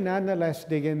 they may nonetheless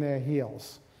dig in their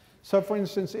heels. So for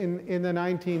instance, in the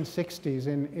 1960s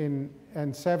and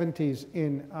 70s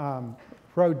in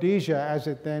Rhodesia, as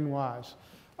it then was,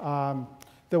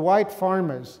 the white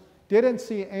farmers didn't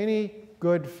see any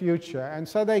good future, and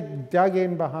so they dug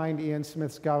in behind Ian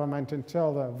Smith's government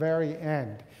until the very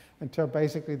end, until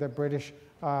basically the British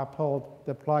pulled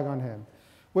the plug on him.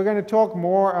 We're going to talk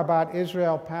more about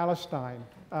Israel-Palestine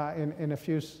in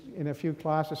a few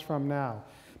classes from now.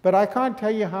 But I can't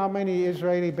tell you how many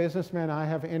Israeli businessmen I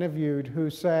have interviewed who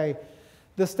say,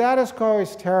 the status quo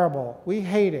is terrible, we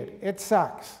hate it, it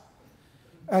sucks,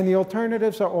 and the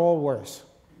alternatives are all worse.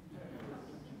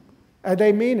 And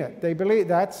they mean it. They believe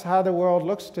that's how the world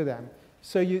looks to them.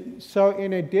 So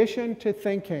in addition to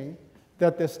thinking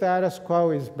that the status quo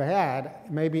is bad,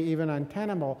 maybe even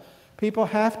untenable, people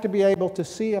have to be able to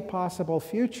see a possible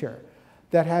future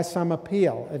that has some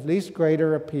appeal, at least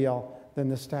greater appeal than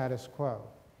the status quo.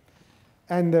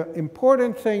 And the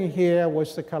important thing here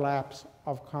was the collapse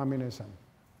of communism.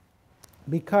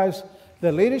 Because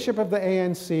the leadership of the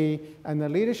ANC and the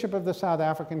leadership of the South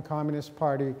African Communist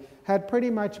Party had pretty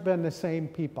much been the same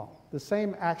people, the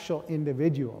same actual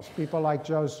individuals, people like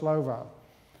Joe Slovo.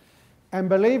 And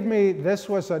believe me,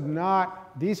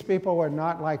 these people were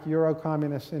not like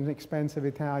Euro-communists in expensive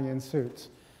Italian suits.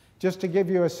 Just to give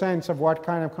you a sense of what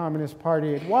kind of communist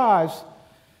party it was,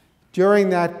 during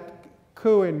that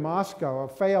coup in Moscow, a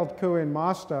failed coup in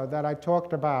Moscow that I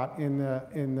talked about in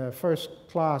the first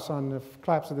class on the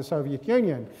collapse of the Soviet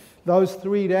Union, those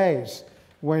 3 days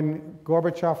when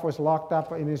Gorbachev was locked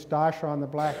up in his dacha on the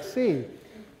Black Sea,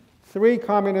 3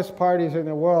 communist parties in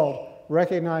the world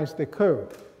recognized the coup,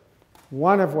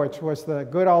 one of which was the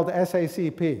good old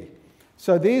SACP.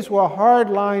 So these were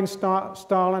hardline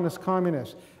Stalinist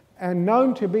communists, and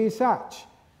known to be such,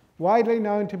 widely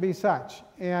known to be such.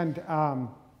 And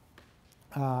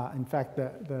In fact,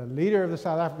 the leader of the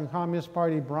South African Communist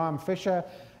Party, Bram Fischer,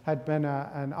 had been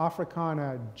an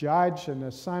Afrikaner judge and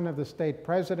the son of the state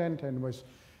president, and was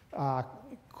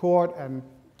caught and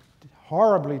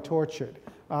horribly tortured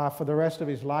for the rest of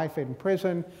his life in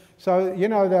prison. So, you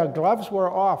know, the gloves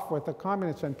were off with the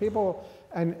communists, and people,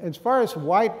 and as far as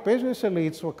white business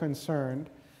elites were concerned,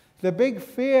 the big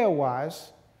fear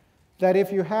was that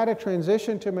if you had a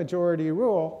transition to majority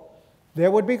rule, there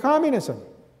would be communism,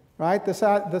 right? The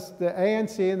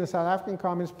ANC and the South African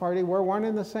Communist Party were one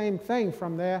and the same thing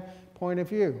from their point of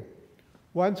view.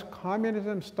 Once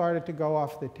communism started to go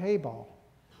off the table,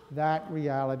 that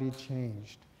reality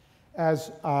changed.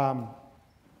 As one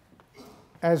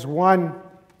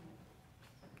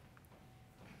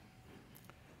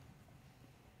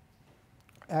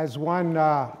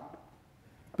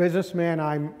businessman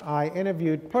I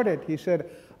interviewed put it, he said,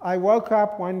 "I woke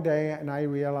up one day and I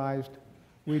realized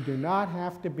we do not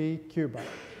have to be Cuba.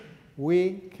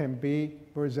 We can be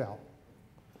Brazil."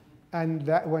 And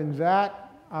that when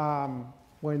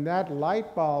that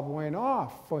light bulb went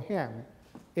off for him,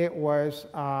 it was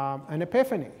an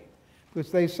epiphany,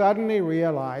 because they suddenly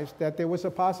realized that there was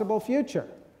a possible future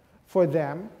for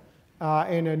them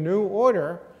in a new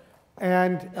order.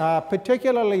 And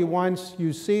particularly once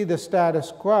you see the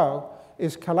status quo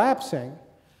is collapsing,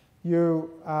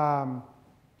 you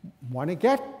want to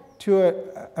get to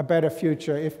a better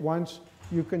future if once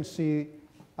you can see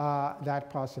that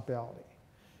possibility.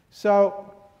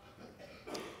 So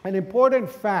an important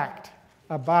fact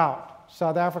about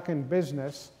South African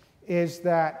business is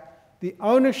that the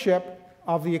ownership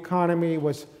of the economy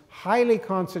was highly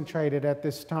concentrated at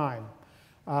this time.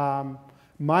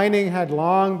 Mining had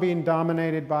long been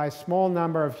dominated by a small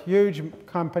number of huge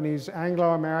companies,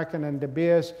 Anglo-American and De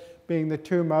Beers being the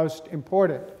two most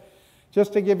important.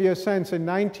 Just to give you a sense, in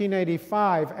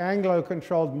 1985, Anglo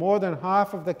controlled more than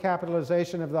half of the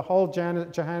capitalization of the whole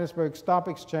Johannesburg Stock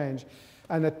Exchange,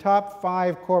 and the top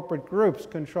 5 corporate groups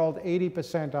controlled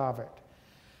 80% of it.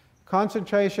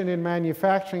 Concentration in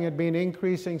manufacturing had been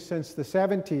increasing since the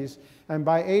 70s, and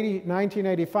by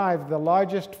 1985, the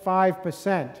largest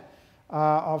 5%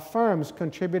 of firms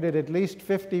contributed at least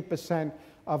 50%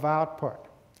 of output.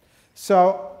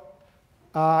 So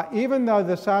even though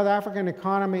the South African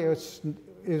economy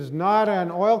is not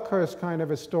an oil curse kind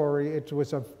of a story, it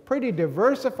was a pretty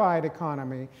diversified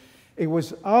economy. It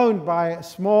was owned by a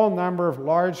small number of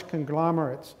large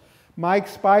conglomerates. Mike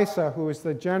Spicer, who is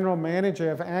the general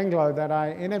manager of Anglo that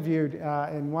I interviewed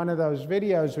in one of those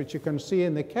videos, which you can see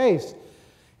in the case,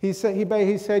 he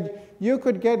said you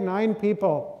could get 9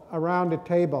 people around a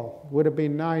table, would have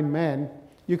been 9 men.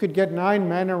 You could get 9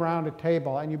 men around a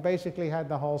table, and you basically had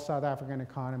the whole South African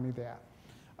economy there.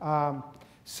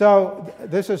 So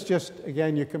this is just,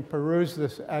 again, you can peruse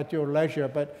this at your leisure,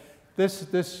 but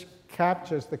this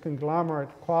captures the conglomerate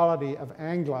quality of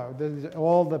Anglo,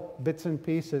 all the bits and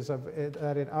pieces of it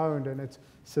that it owned and its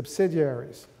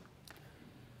subsidiaries.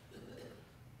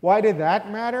 Why did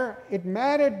that matter? It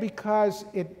mattered because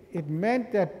it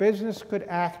meant that business could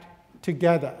act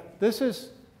together. This is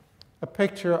a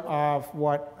picture of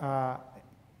what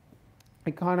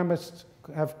economists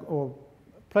have, or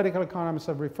political economists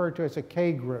have referred to as a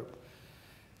K group.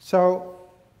 So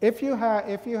if you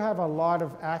have a lot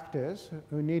of actors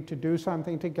who need to do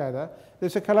something together,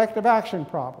 there's a collective action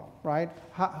problem, right?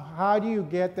 How do you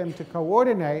get them to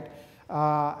coordinate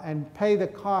and pay the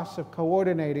costs of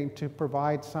coordinating to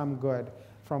provide some good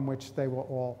from which they will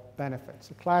all benefit? It's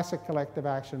a classic collective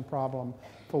action problem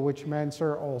for which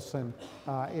Mansur Olson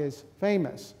is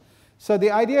famous. So the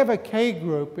idea of a K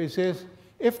group is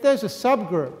if there's a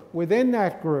subgroup within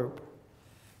that group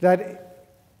that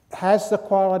has the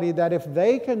quality that if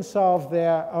they can solve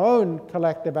their own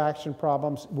collective action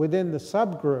problems within the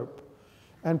subgroup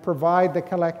and provide the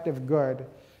collective good,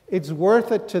 it's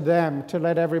worth it to them to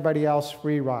let everybody else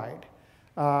free ride.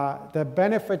 The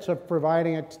benefits of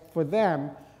providing it for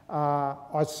them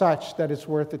are such that it's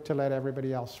worth it to let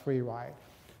everybody else free ride.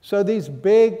 So these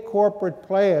big corporate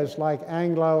players like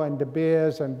Anglo and De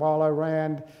Beers and Barlow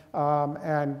Rand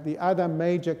and the other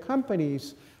major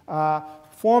companies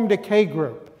formed a K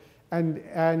group.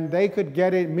 And they could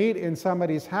meet in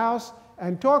somebody's house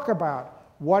and talk about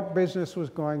what business was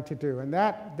going to do. And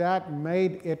that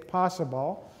made it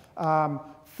possible,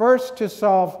 first to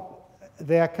solve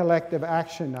their collective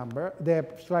action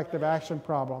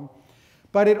problem,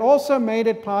 but it also made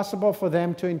it possible for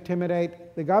them to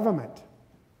intimidate the government.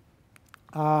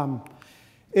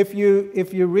 If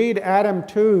you read Adam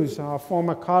Tooze, our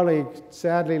former colleague,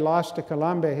 sadly lost to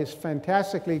Columbia, his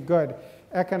fantastically good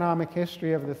Economic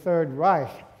History of the Third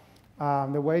Reich,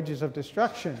 The Wages of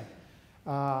Destruction,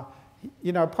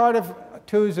 you know, part of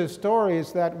Tooze's story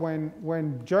is that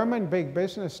when German big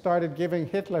business started giving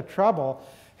Hitler trouble,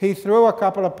 he threw a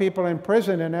couple of people in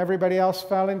prison and everybody else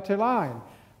fell into line.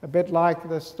 A bit like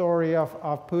the story of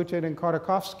Putin and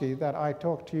Khodorkovsky that I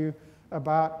talked to you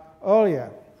about earlier.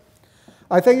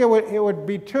 I think it would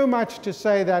be too much to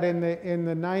say that in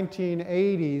the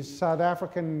 1980s,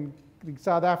 the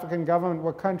South African government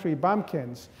were country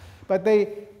bumpkins. But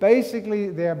they basically,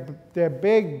 their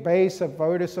big base of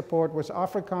voter support was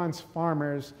Afrikaans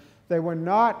farmers. They were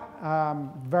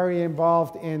not very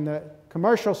involved in the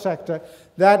commercial sector.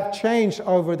 That changed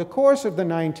over the course of the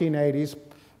 1980s.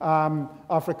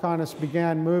 Afrikaners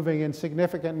began moving in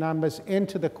significant numbers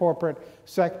into the corporate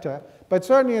sector. But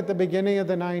certainly at the beginning of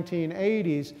the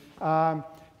 1980s,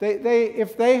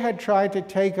 if they had tried to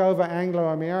take over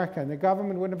Anglo-American, the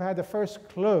government wouldn't have had the first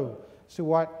clue as to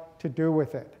what to do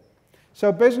with it.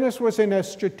 So business was in a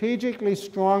strategically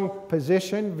strong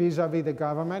position vis-a-vis the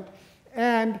government,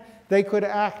 and they could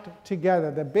act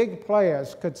together. The big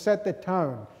players could set the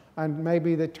tone and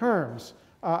maybe the terms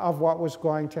of what was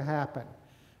going to happen.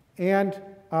 And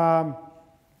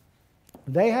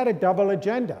they had a double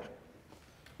agenda.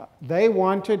 They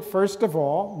wanted, first of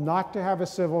all, not to have a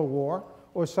civil war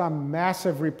or some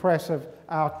massive repressive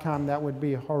outcome that would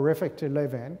be horrific to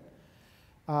live in.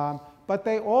 But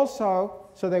they also,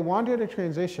 so they wanted a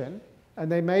transition,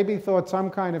 and they maybe thought some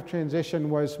kind of transition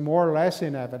was more or less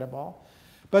inevitable.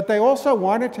 But they also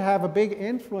wanted to have a big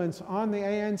influence on the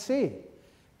ANC.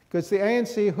 Because the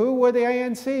ANC, who were the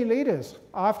ANC leaders?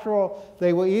 After all,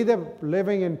 they were either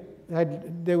living in,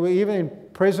 they were even in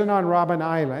prison on Robben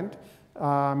Island,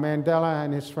 Mandela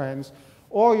and his friends,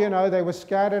 or, you know, they were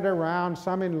scattered around,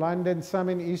 some in London, some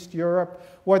in East Europe.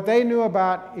 What they knew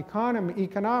about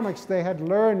economics, they had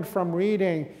learned from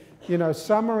reading, you know,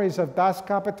 summaries of Das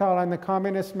Kapital and the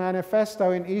Communist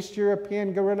Manifesto in East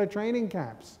European guerrilla training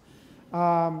camps.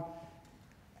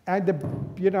 And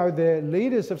the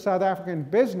leaders of South African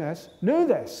business knew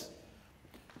this.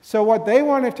 So what they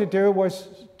wanted to do was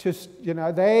to, you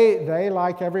know, they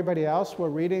like everybody else were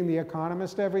reading The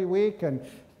Economist every week and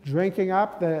drinking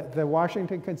up the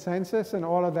Washington Consensus and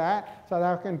all of that, South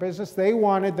African business. They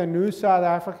wanted the new South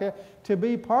Africa to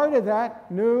be part of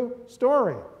that new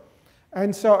story.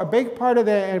 And so a big part of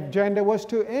their agenda was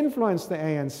to influence the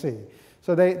ANC.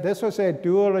 So this was a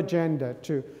dual agenda,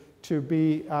 to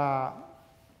be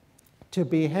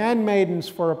handmaidens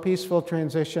for a peaceful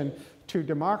transition to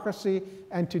democracy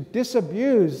and to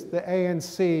disabuse the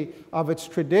ANC of its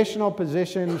traditional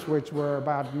positions, which were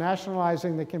about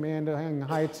nationalizing the commanding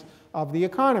heights of the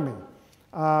economy.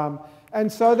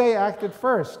 And so they acted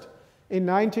first. In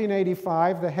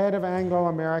 1985, the head of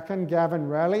Anglo-American, Gavin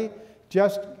Relly,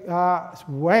 just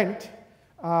went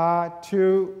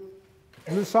to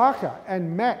Lusaka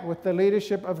and met with the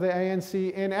leadership of the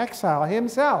ANC in exile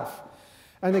himself.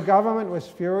 And the government was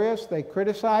furious. They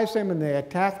criticized him and they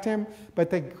attacked him,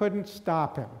 but they couldn't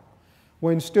stop him.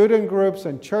 When student groups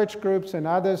and church groups and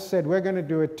others said, we're going to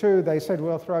do it too, they said,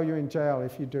 we'll throw you in jail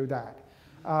if you do that.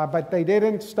 But they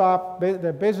didn't stop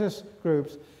the business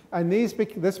groups. And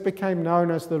this became known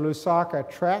as the Lusaka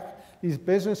Trek. These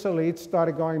business elites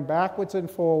started going backwards and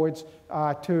forwards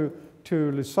to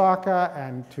Lusaka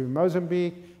and to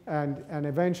Mozambique, and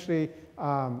eventually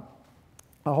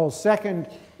a whole second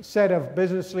set of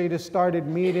business leaders started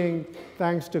meeting,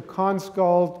 thanks to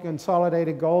Consgold,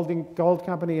 Consolidated Gold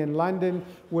Company in London,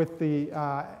 with the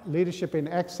leadership in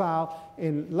exile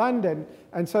in London.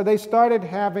 And so they started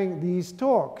having these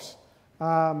talks.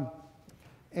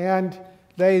 And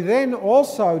they then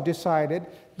also decided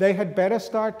they had better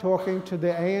start talking to the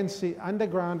ANC,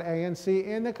 underground ANC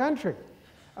in the country.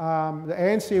 The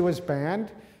ANC was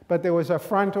banned, but there was a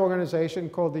front organization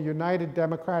called the United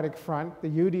Democratic Front, the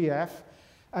UDF,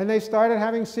 and they started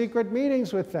having secret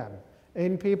meetings with them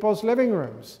in people's living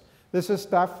rooms. This is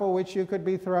stuff for which you could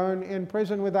be thrown in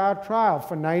prison without trial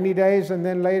for 90 days and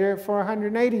then later for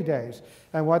 180 days.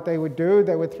 And what they would do,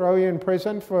 they would throw you in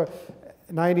prison for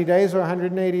 90 days or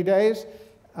 180 days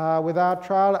without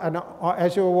trial, and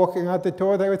as you were walking out the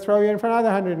door, they would throw you in for another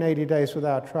 180 days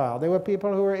without trial. There were people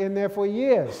who were in there for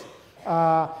years.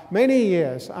 Many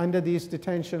years under these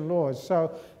detention laws.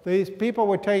 So these people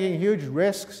were taking huge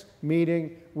risks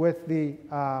meeting with the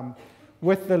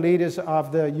leaders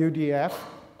of the UDF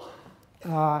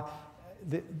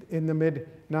in the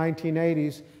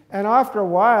mid-1980s. And after a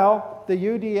while, the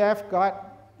UDF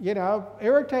got, you know,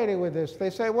 irritated with this. They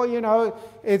say, well, you know,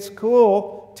 it's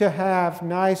cool to have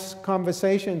nice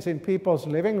conversations in people's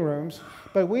living rooms,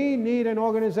 but we need an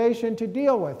organization to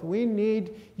deal with. We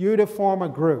need you to form a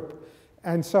group.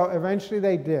 And so eventually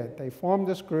they did. They formed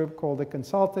this group called the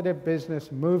Consultative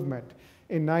Business Movement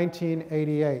in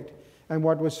 1988. And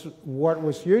what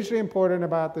was hugely important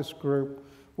about this group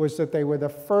was that they were the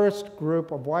first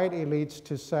group of white elites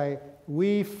to say,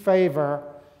 we favor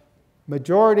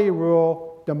majority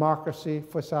rule democracy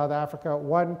for South Africa,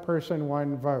 one person,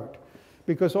 one vote.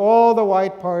 Because all the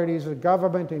white parties, the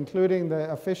government, including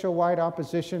the official white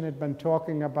opposition, had been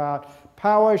talking about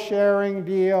power sharing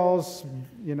deals,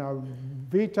 you know,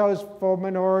 vetoes for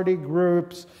minority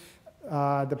groups,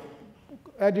 the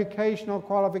educational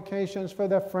qualifications for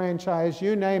the franchise,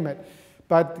 you name it.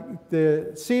 But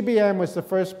the CBM was the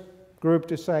first group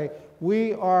to say,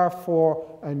 we are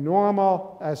for a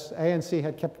normal, as ANC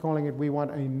had kept calling it, we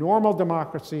want a normal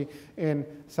democracy in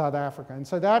South Africa. And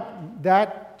so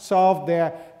that solved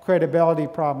their credibility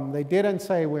problem. They didn't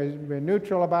say we're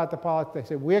neutral about the politics.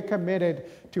 They said we're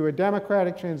committed to a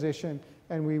democratic transition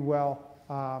and we will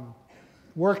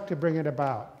work to bring it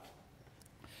about.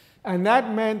 And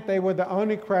that meant they were the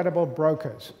only credible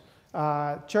brokers.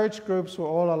 Church groups were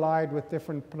all allied with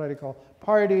different political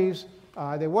parties.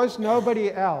 There was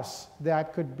nobody else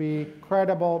that could be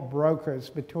credible brokers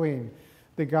between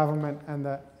the government and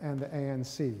the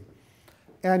ANC.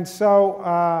 And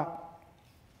so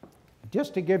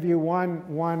just to give you one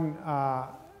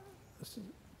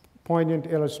poignant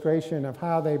illustration of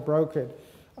how they brokered,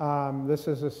 this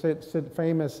is a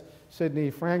famous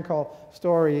Sidney Frankel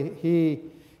story.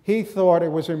 He thought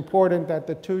it was important that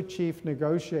the two chief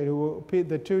negotiators,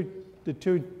 the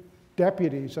two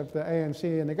deputies of the ANC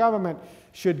and the government,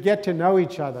 should get to know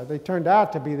each other. They turned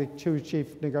out to be the two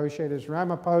chief negotiators,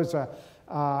 Ramaphosa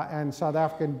and South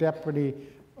African Deputy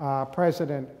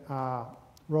President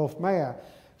Rolf Meyer.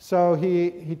 So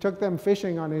he took them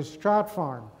fishing on his trout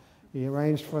farm. He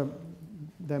arranged for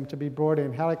them to be brought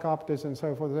in helicopters and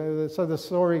so forth. So the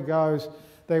story goes,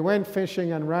 they went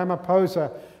fishing and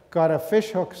Ramaphosa got a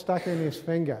fish hook stuck in his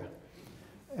finger.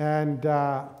 And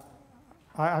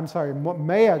I'm sorry,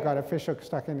 Meyer got a fish hook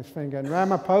stuck in his finger. And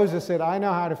Ramaphosa said, I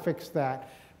know how to fix that.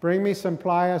 Bring me some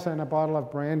pliers and a bottle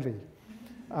of brandy.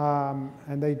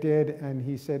 And they did, and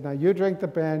he said, now you drink the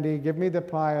brandy, give me the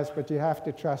pliers, but you have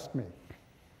to trust me.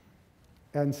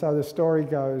 And so the story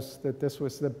goes that this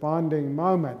was the bonding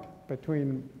moment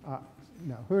between,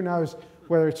 who knows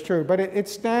whether it's true, but it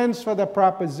stands for the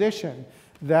proposition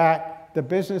that the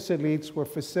business elites were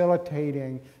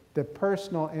facilitating the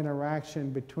personal interaction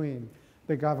between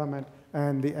the government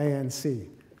and the ANC.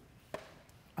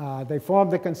 They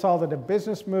formed the Consultative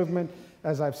Business Movement,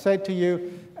 as I've said to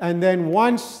you, and then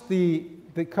once the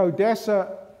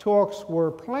CODESA talks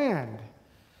were planned,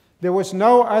 there was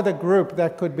no other group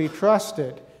that could be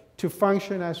trusted to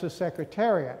function as a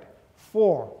secretariat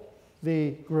for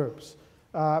the groups,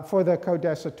 for the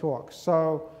CODESA talks.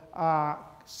 So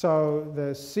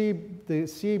the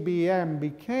CBM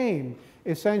became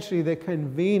essentially the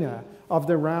convener of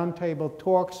the roundtable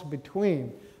talks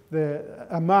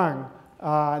among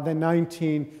the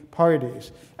 19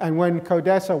 parties. And when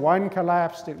CODESA 1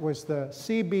 collapsed, it was the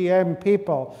CBM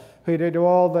people who did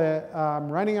all the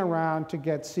running around to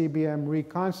get CBM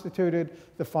reconstituted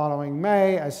the following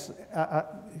May, as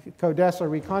CODESA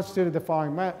reconstituted the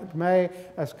following May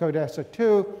as CODESA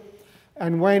 2.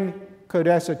 And when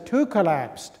CODESA 2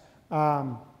 collapsed,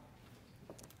 after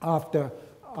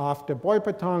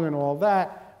Boipatong and all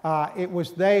that, it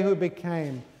was they who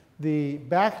became the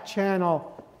back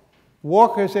channel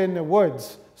walkers in the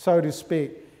woods, so to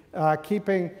speak,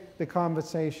 keeping the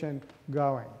conversation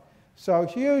going. So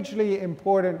hugely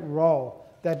important role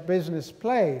that business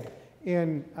played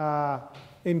in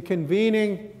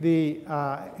convening the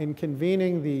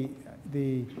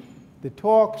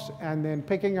talks and then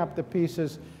picking up the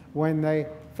pieces when they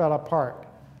fell apart.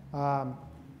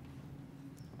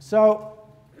 So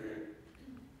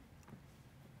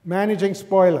managing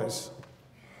spoilers.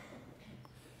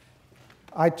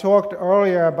 I talked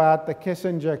earlier about the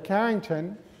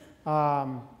Kissinger-Carrington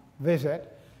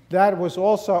visit. That was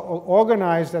also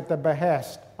organized at the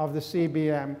behest of the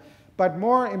CBM. But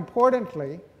more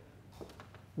importantly,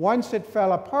 once it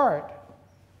fell apart,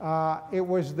 it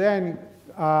was then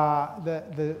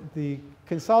the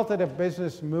Consultative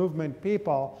Business Movement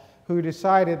people who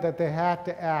decided that they had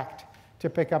to act to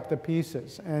pick up the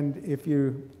pieces. And if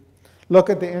you look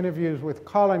at the interviews with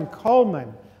Colin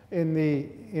Coleman in the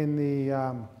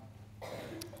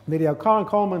video, Colin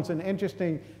Coleman's an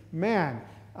interesting man.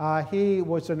 He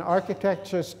was an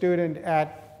architecture student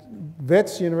at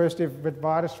Wits, University of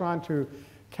Witwatersrand, who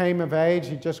came of age.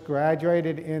 He just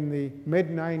graduated in the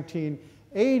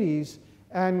mid-1980s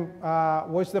and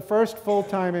was the first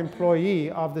full-time employee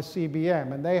of the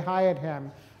CBM. And they hired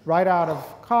him right out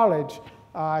of college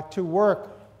to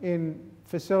work in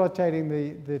facilitating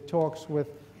the talks with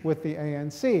the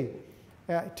ANC.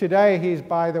 Today, he's,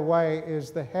 by the way,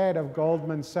 is the head of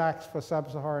Goldman Sachs for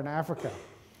Sub-Saharan Africa.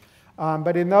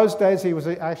 But in those days, he was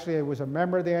actually a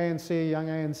member of the ANC, young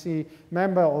ANC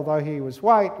member, although he was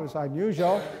white, it was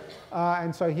unusual.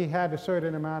 And so he had a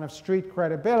certain amount of street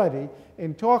credibility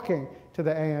in talking to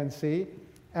the ANC.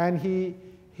 And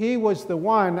he was the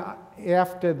one,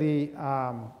 after the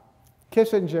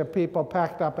Kissinger people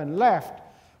packed up and left,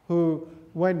 who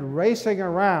went racing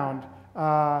around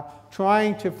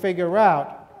trying to figure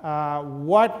out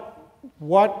what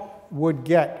would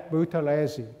get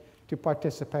Buthelezi to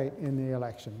participate in the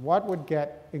election. What would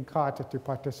get Inkatha to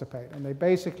participate? And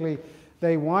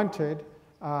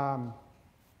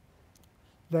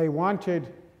they wanted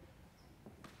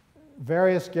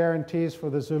various guarantees for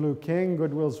the Zulu king,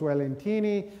 Goodwill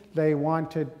Zwelithini. They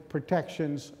wanted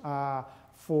protections of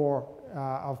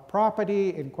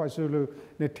property in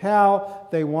KwaZulu-Natal.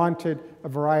 They wanted a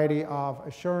variety of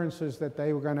assurances that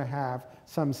they were going to have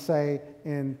some say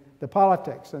in the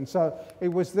politics. And so it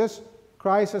was this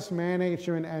crisis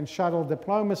management and shuttle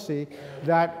diplomacy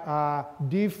that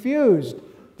diffused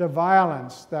the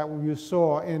violence that you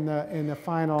saw in the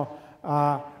final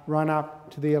run-up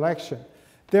to the election.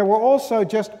 There were also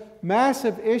just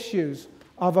massive issues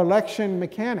of election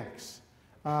mechanics.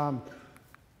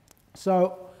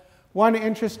 So one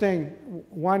interesting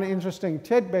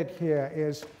tidbit here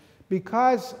is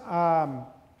because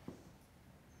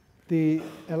the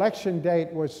election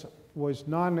date was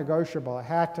non-negotiable, it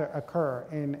had to occur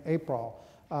in April,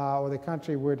 or the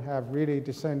country would have really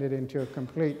descended into a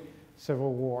complete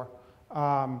civil war.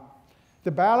 The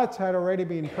ballots had already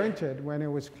been printed when it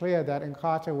was clear that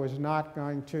Inkatha was not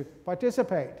going to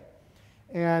participate.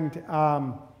 And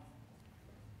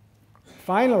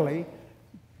finally,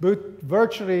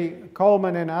 virtually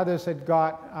Coleman and others had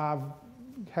gotten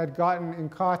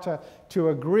Inkatha to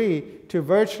agree to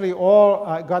virtually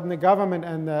all, gotten the government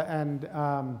and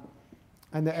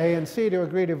the ANC to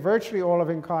agree to virtually all of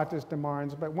Inkatha's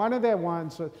demands. But one of their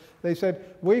ones, they said,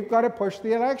 we've got to push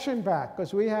the election back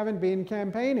because we haven't been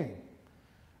campaigning.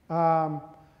 And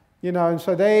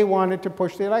so they wanted to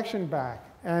push the election back.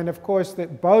 And of course,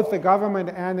 both the government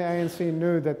and the ANC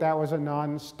knew that that was a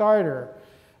non-starter.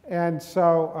 And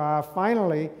so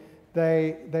finally,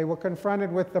 they were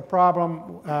confronted with the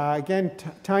problem, again,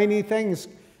 tiny things.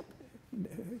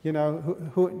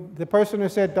 The person who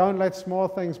said, don't let small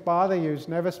things bother you,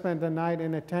 never spent the night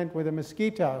in a tent with a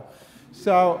mosquito.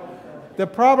 So the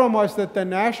problem was that the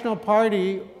National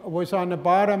Party was on the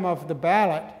bottom of the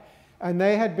ballot, and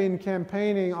they had been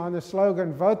campaigning on the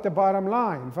slogan, vote the bottom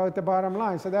line, vote the bottom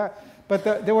line. But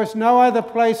there was no other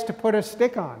place to put a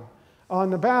stick-on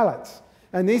the ballots.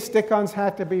 And these stick-ons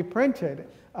had to be printed,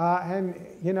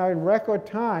 in record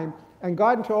time, and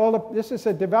got into all the, this is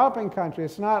a developing country.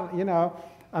 It's not,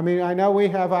 I know we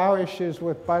have our issues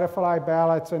with butterfly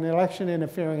ballots and election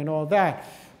interfering and all that,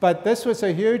 but this was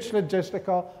a huge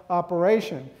logistical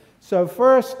operation. So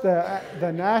first,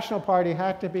 the National Party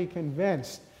had to be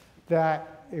convinced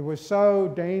that it was so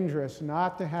dangerous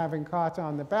not to have Inkatha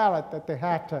on the ballot that they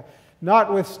had to,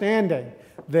 notwithstanding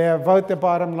their vote the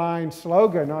bottom line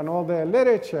slogan on all their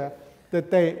literature,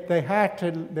 that they had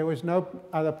to, there was no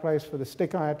other place for the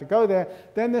stick-on, had to go there.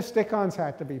 Then the stick-ons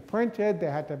had to be printed, they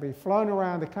had to be flown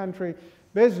around the country.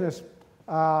 Business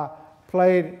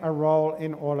played a role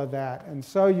in all of that. And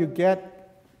so you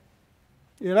get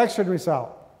the election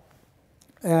result.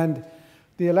 And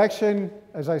the election,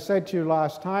 as I said to you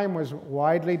last time, was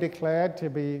widely declared to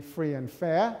be free and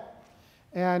fair.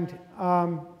 And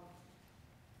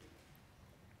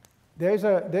there's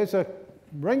a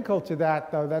wrinkle to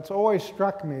that, though, that's always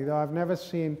struck me, though I've never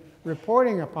seen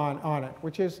reporting on it,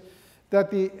 which is that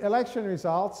the election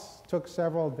results took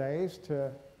several days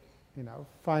to,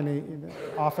 finally,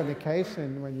 often the case,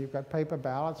 and when you've got paper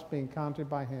ballots being counted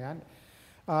by hand.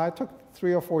 It took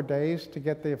 3 or 4 days to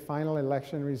get the final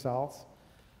election results.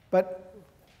 But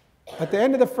at the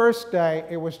end of the first day,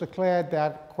 it was declared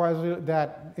that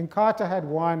Inkatha had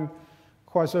won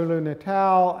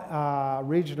KwaZulu-Natal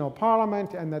regional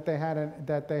parliament, and that they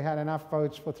had enough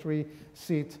votes for 3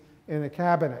 seats in the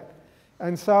cabinet.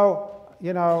 And so,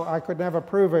 I could never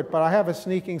prove it, but I have a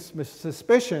sneaking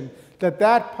suspicion that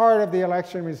that part of the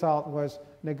election result was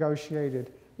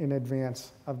negotiated in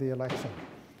advance of the election.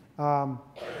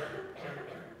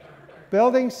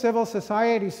 Building civil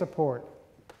society support.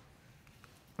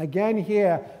 Again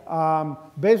here,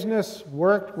 business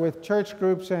worked with church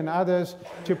groups and others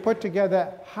to put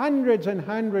together hundreds and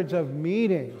hundreds of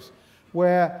meetings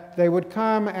where they would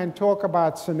come and talk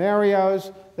about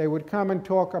scenarios. They would come and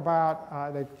talk about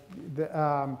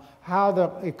how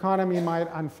the economy might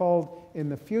unfold in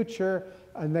the future,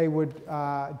 and they would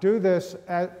do this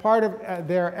as part of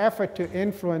their effort to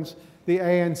influence the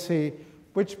ANC,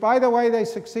 which, by the way, they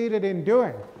succeeded in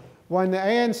doing. When the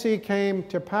ANC came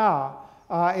to power,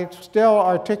 it still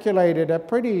articulated a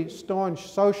pretty staunch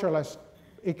socialist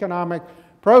economic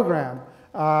program.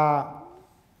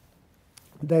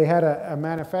 They had a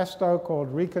manifesto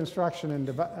called Reconstruction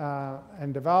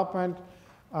and Development,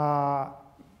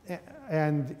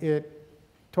 and it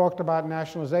talked about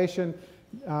nationalization.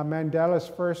 Mandela's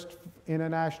first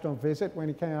international visit when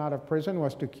he came out of prison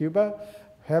was to Cuba,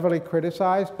 heavily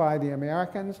criticized by the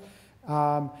Americans.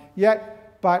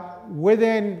 But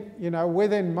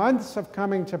within months of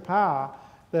coming to power,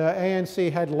 the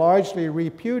ANC had largely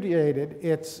repudiated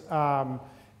its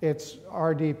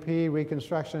RDP,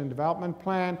 Reconstruction and Development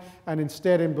Plan, and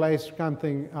instead embraced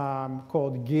something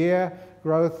called GEAR,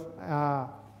 growth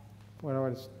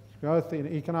in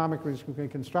economic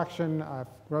reconstruction,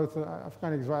 growth, I've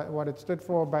kind of what it stood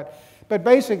for, but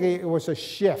basically it was a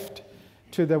shift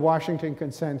to the Washington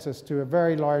Consensus to a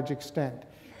very large extent.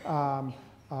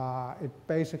 It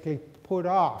basically put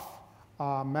off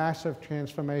massive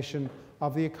transformation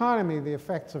of the economy, the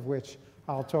effects of which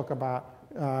I'll talk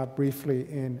about briefly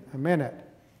in a minute.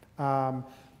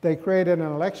 They created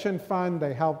an election fund.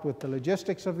 They helped with the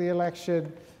logistics of the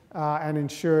election and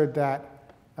ensured that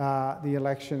the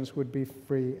elections would be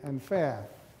free and fair.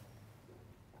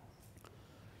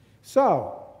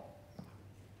 So,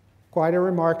 quite a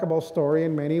remarkable story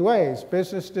in many ways.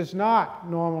 Business does not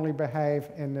normally behave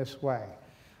in this way.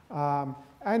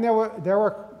 And there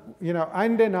were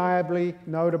undeniably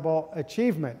notable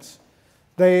achievements.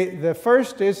 The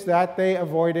first is that they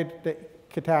avoided the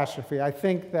catastrophe. I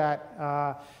think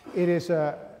that it is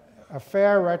a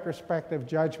fair retrospective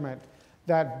judgment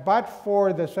that but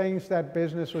for the things that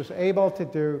business was able to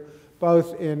do,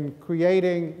 both in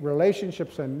creating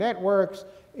relationships and networks,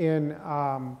 in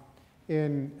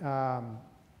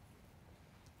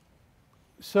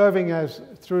serving as,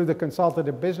 through the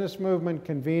consultative business movement,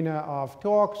 convener of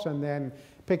talks, and then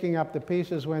picking up the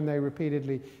pieces when they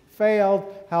repeatedly failed,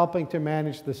 helping to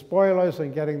manage the spoilers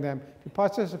and getting them to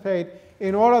participate.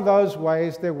 In all of those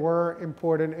ways, there were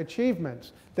important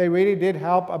achievements. They really did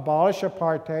help abolish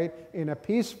apartheid in a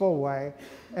peaceful way,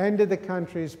 ended the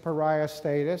country's pariah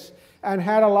status, and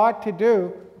had a lot to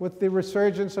do with the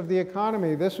resurgence of the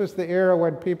economy. This was the era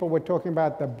when people were talking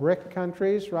about the BRIC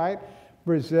countries, right?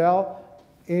 Brazil,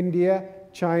 India,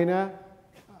 China,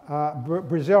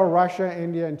 Brazil, Russia,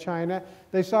 India, and China.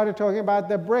 They started talking about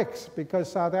the BRICS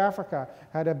because South Africa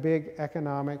had a big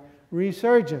economic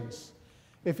resurgence.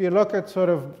 If you look at sort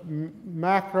of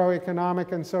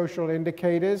macroeconomic and social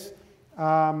indicators,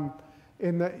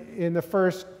 in the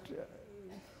first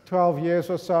 12 years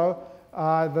or so,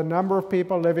 the number of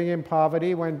people living in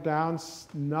poverty went down,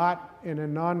 not in a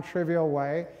non-trivial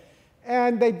way,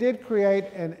 and they did create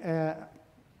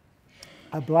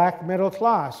a black middle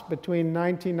class. Between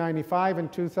 1995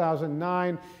 and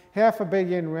 2009, R500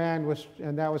 million was,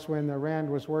 and that was when the rand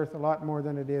was worth a lot more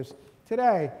than it is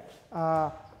today,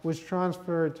 was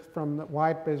transferred from the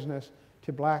white business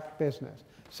to black business.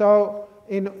 So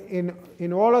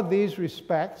in all of these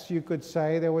respects, you could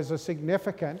say there was a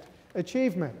significant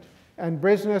achievement. And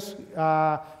business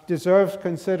deserves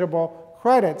considerable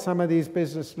credit, some of these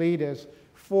business leaders,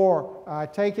 for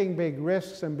taking big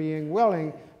risks and being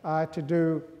willing to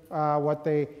do what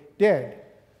they did.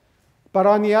 But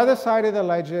on the other side of the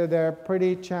ledger, there are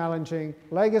pretty challenging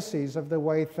legacies of the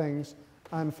way things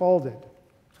unfolded.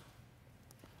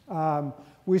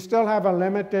 We still have a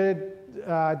limited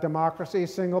democracy,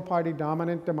 single-party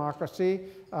dominant democracy,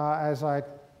 as I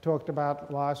talked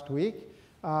about last week.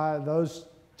 Those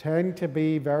tend to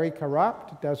be very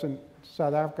corrupt.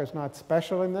 South Africa is not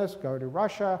special in this. Go to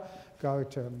Russia, go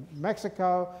to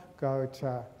Mexico, go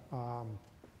to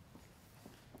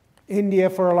India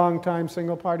for a long time,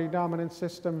 single-party dominant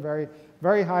system. Very,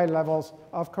 very high levels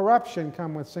of corruption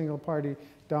come with single-party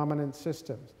dominant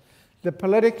systems. The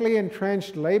politically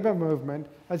entrenched labor movement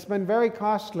has been very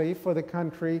costly for the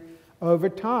country over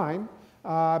time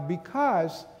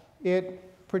because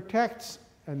it protects,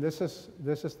 and this is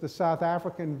the South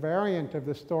African variant of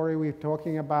the story we're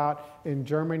talking about in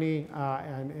Germany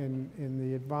and in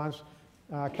the advanced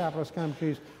capitalist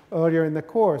countries earlier in the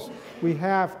course. We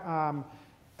have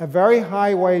a very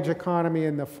high wage economy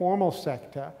in the formal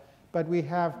sector, but we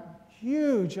have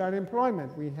huge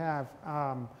unemployment. We have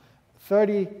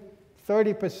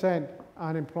 30%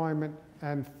 unemployment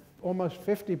and almost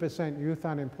 50% youth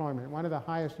unemployment, one of the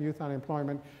highest youth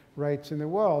unemployment rates in the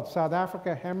world. South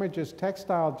Africa hemorrhages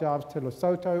textile jobs to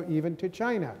Lesotho, even to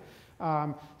China.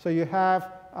 So you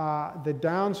have the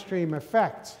downstream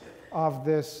effects of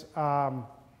this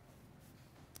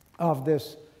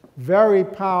very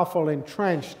powerful,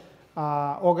 entrenched,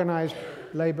 organized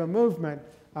labor movement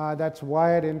that's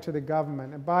wired into the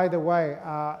government. And by the way,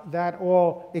 that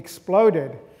all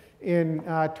exploded in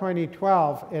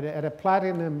 2012 at a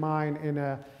platinum mine in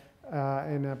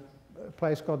a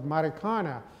place called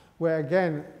Marikana, where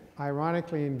again,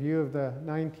 ironically, in view of the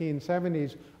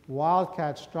 1970s,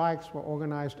 wildcat strikes were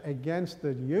organized against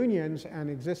the unions and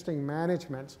existing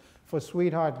managements for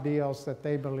sweetheart deals that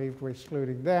they believed were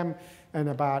excluding them. And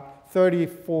about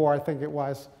 34, I think it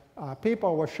was,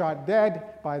 people were shot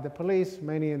dead by the police,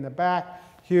 many in the back.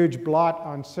 Huge blot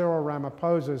on Cyril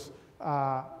Ramaphosa's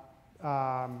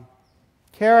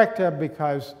character,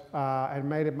 because it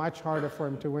made it much harder for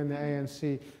him to win the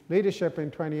ANC leadership in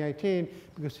 2018,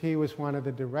 because he was one of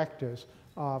the directors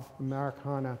of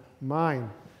Marikana mine.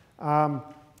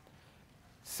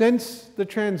 Since the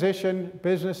transition,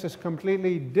 business is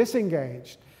completely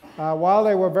disengaged. While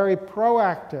they were very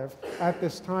proactive at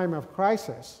this time of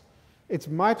crisis, it's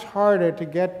much harder to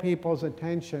get people's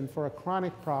attention for a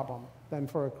chronic problem than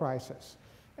for a crisis.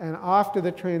 And after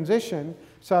the transition,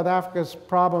 South Africa's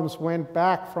problems went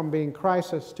back from being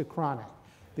crisis to chronic.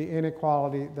 The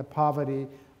inequality, the poverty,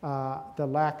 the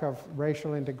lack of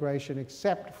racial integration,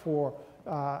 except for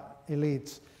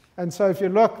elites. And so if you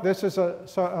look, this is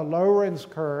a Lorenz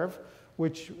curve,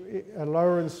 which a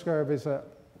Lorenz curve is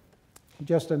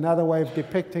just another way of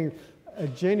depicting the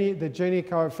Gini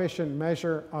coefficient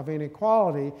measure of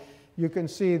inequality. You can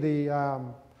see the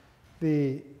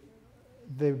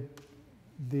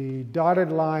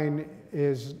dotted line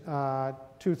is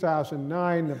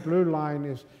 2009, the blue line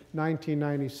is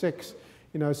 1996.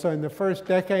 You know, so in the first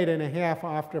decade and a half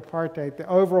after apartheid, the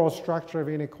overall structure of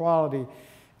inequality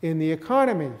in the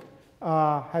economy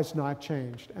has not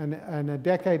changed. And a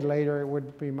decade later, it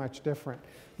would be much different.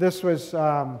 This was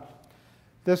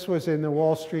in the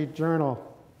Wall Street Journal,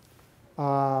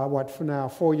 for now,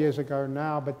 4 years ago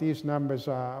now, but these numbers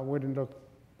wouldn't look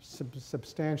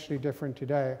substantially different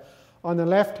today. On the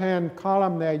left-hand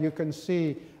column there, you can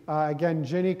see, again,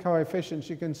 Gini coefficients.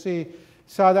 You can see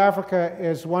South Africa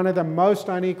is one of the most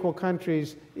unequal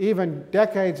countries, even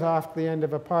decades after the end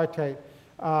of apartheid,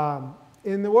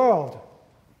 in the world.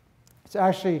 It's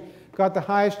actually got the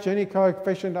highest Gini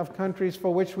coefficient of countries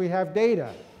for which we have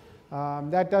data.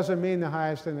 That doesn't mean the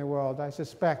highest in the world. I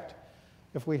suspect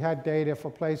if we had data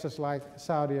for places like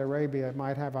Saudi Arabia, it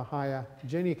might have a higher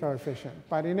Gini coefficient.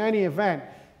 But in any event,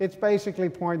 it's basically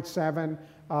 0.7,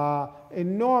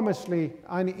 enormously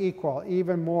unequal,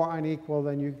 even more unequal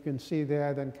than you can see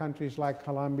there than countries like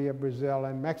Colombia, Brazil,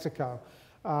 and Mexico.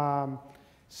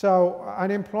 So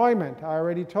unemployment, I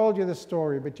already told you the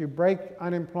story, but you break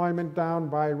unemployment down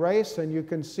by race, and you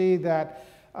can see that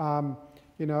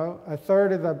you know, a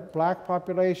third of the black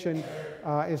population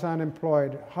is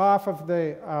unemployed. Half of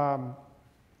the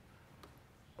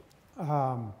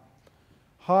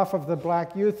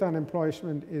black youth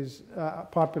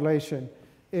unemployment population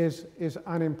is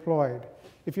unemployed.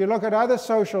 If you look at other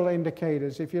social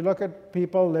indicators, if you look at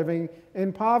people living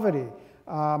in poverty,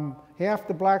 half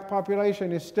the black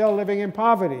population is still living in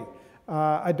poverty.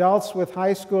 Adults with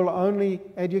high school only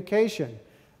education.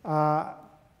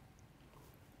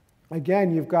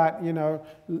 Again, you've got, you know,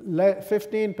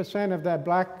 15% of that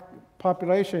black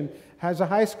population has a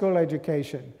high school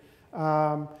education.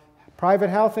 Private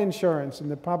health insurance, and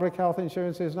the public health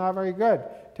insurance is not very good.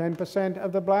 10%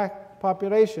 of the black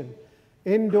population.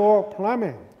 Indoor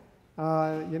plumbing.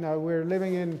 You know, we're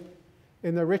living in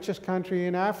the richest country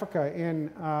in Africa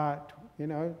in, you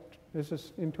know, this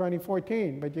is in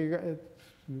 2014, but it's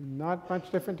not much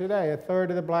different today. A third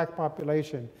of the black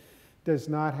population does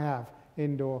not have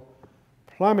indoor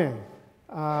plumbing.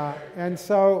 And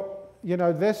so, you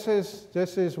know, this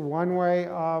is one way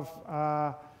of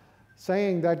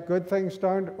saying that good things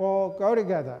don't all go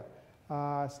together.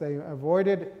 So they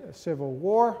avoided a civil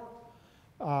war.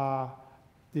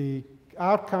 The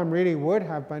outcome really would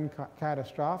have been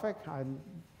catastrophic. I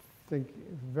think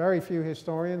very few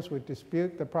historians would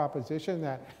dispute the proposition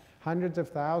that hundreds of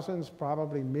thousands,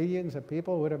 probably millions of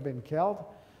people would have been killed.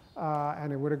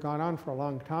 And it would have gone on for a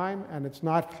long time, and it's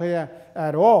not clear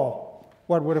at all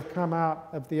what would have come out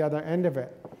of the other end of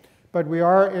it. But we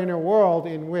are in a world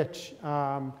in which,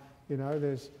 you know,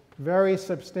 there's very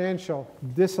substantial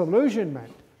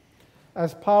disillusionment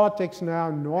as politics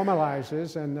now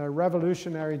normalizes and the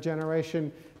revolutionary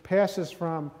generation passes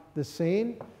from the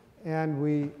scene and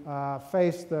we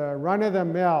face the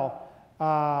run-of-the-mill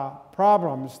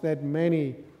problems that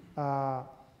many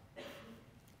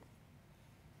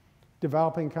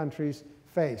developing countries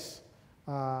face.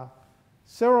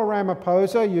 Cyril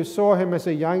Ramaphosa, you saw him as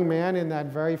a young man in that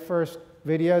very first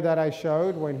video that I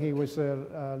showed when he was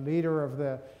a leader of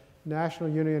the National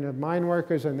Union of Mine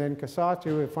Workers and then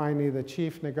COSATU, finally the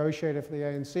chief negotiator for the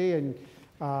ANC, and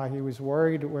he was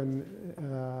worried when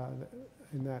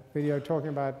in that video talking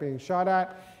about being shot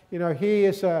at. You know,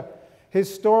 his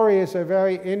story is a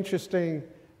very interesting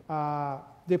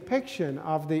depiction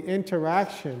of the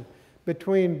interaction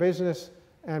between business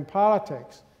and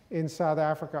politics in South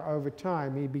Africa over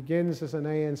time. He begins as an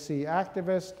ANC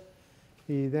activist.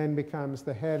 He then becomes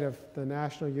the head of the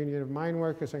National Union of Mine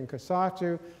Workers and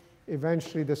COSATU,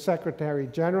 eventually the Secretary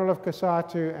General of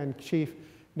COSATU and chief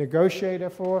negotiator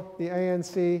for the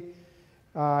ANC.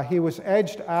 He was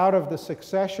edged out of the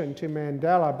succession to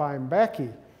Mandela by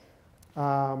Mbeki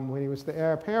when he was the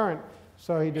heir apparent,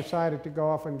 so he decided to go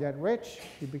off and get rich.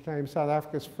 He became South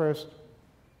Africa's first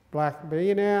black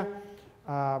billionaire,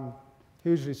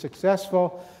 hugely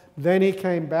successful. Then he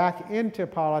came back into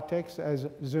politics as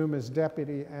Zuma's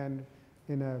deputy, and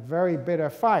in a very bitter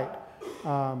fight,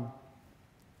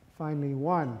 finally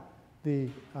won the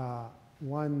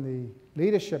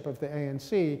leadership of the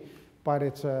ANC. But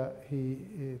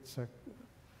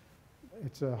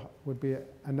would be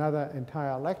another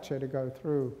entire lecture to go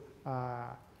through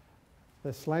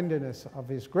the slenderness of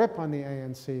his grip on the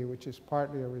ANC, which is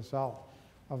partly a result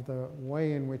of the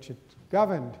way in which it's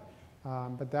governed.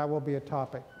 But that will be a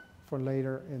topic for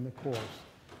later in the course.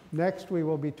 Next, we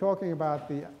will be talking about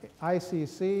the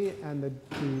ICC and the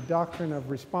doctrine of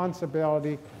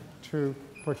responsibility to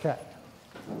protect.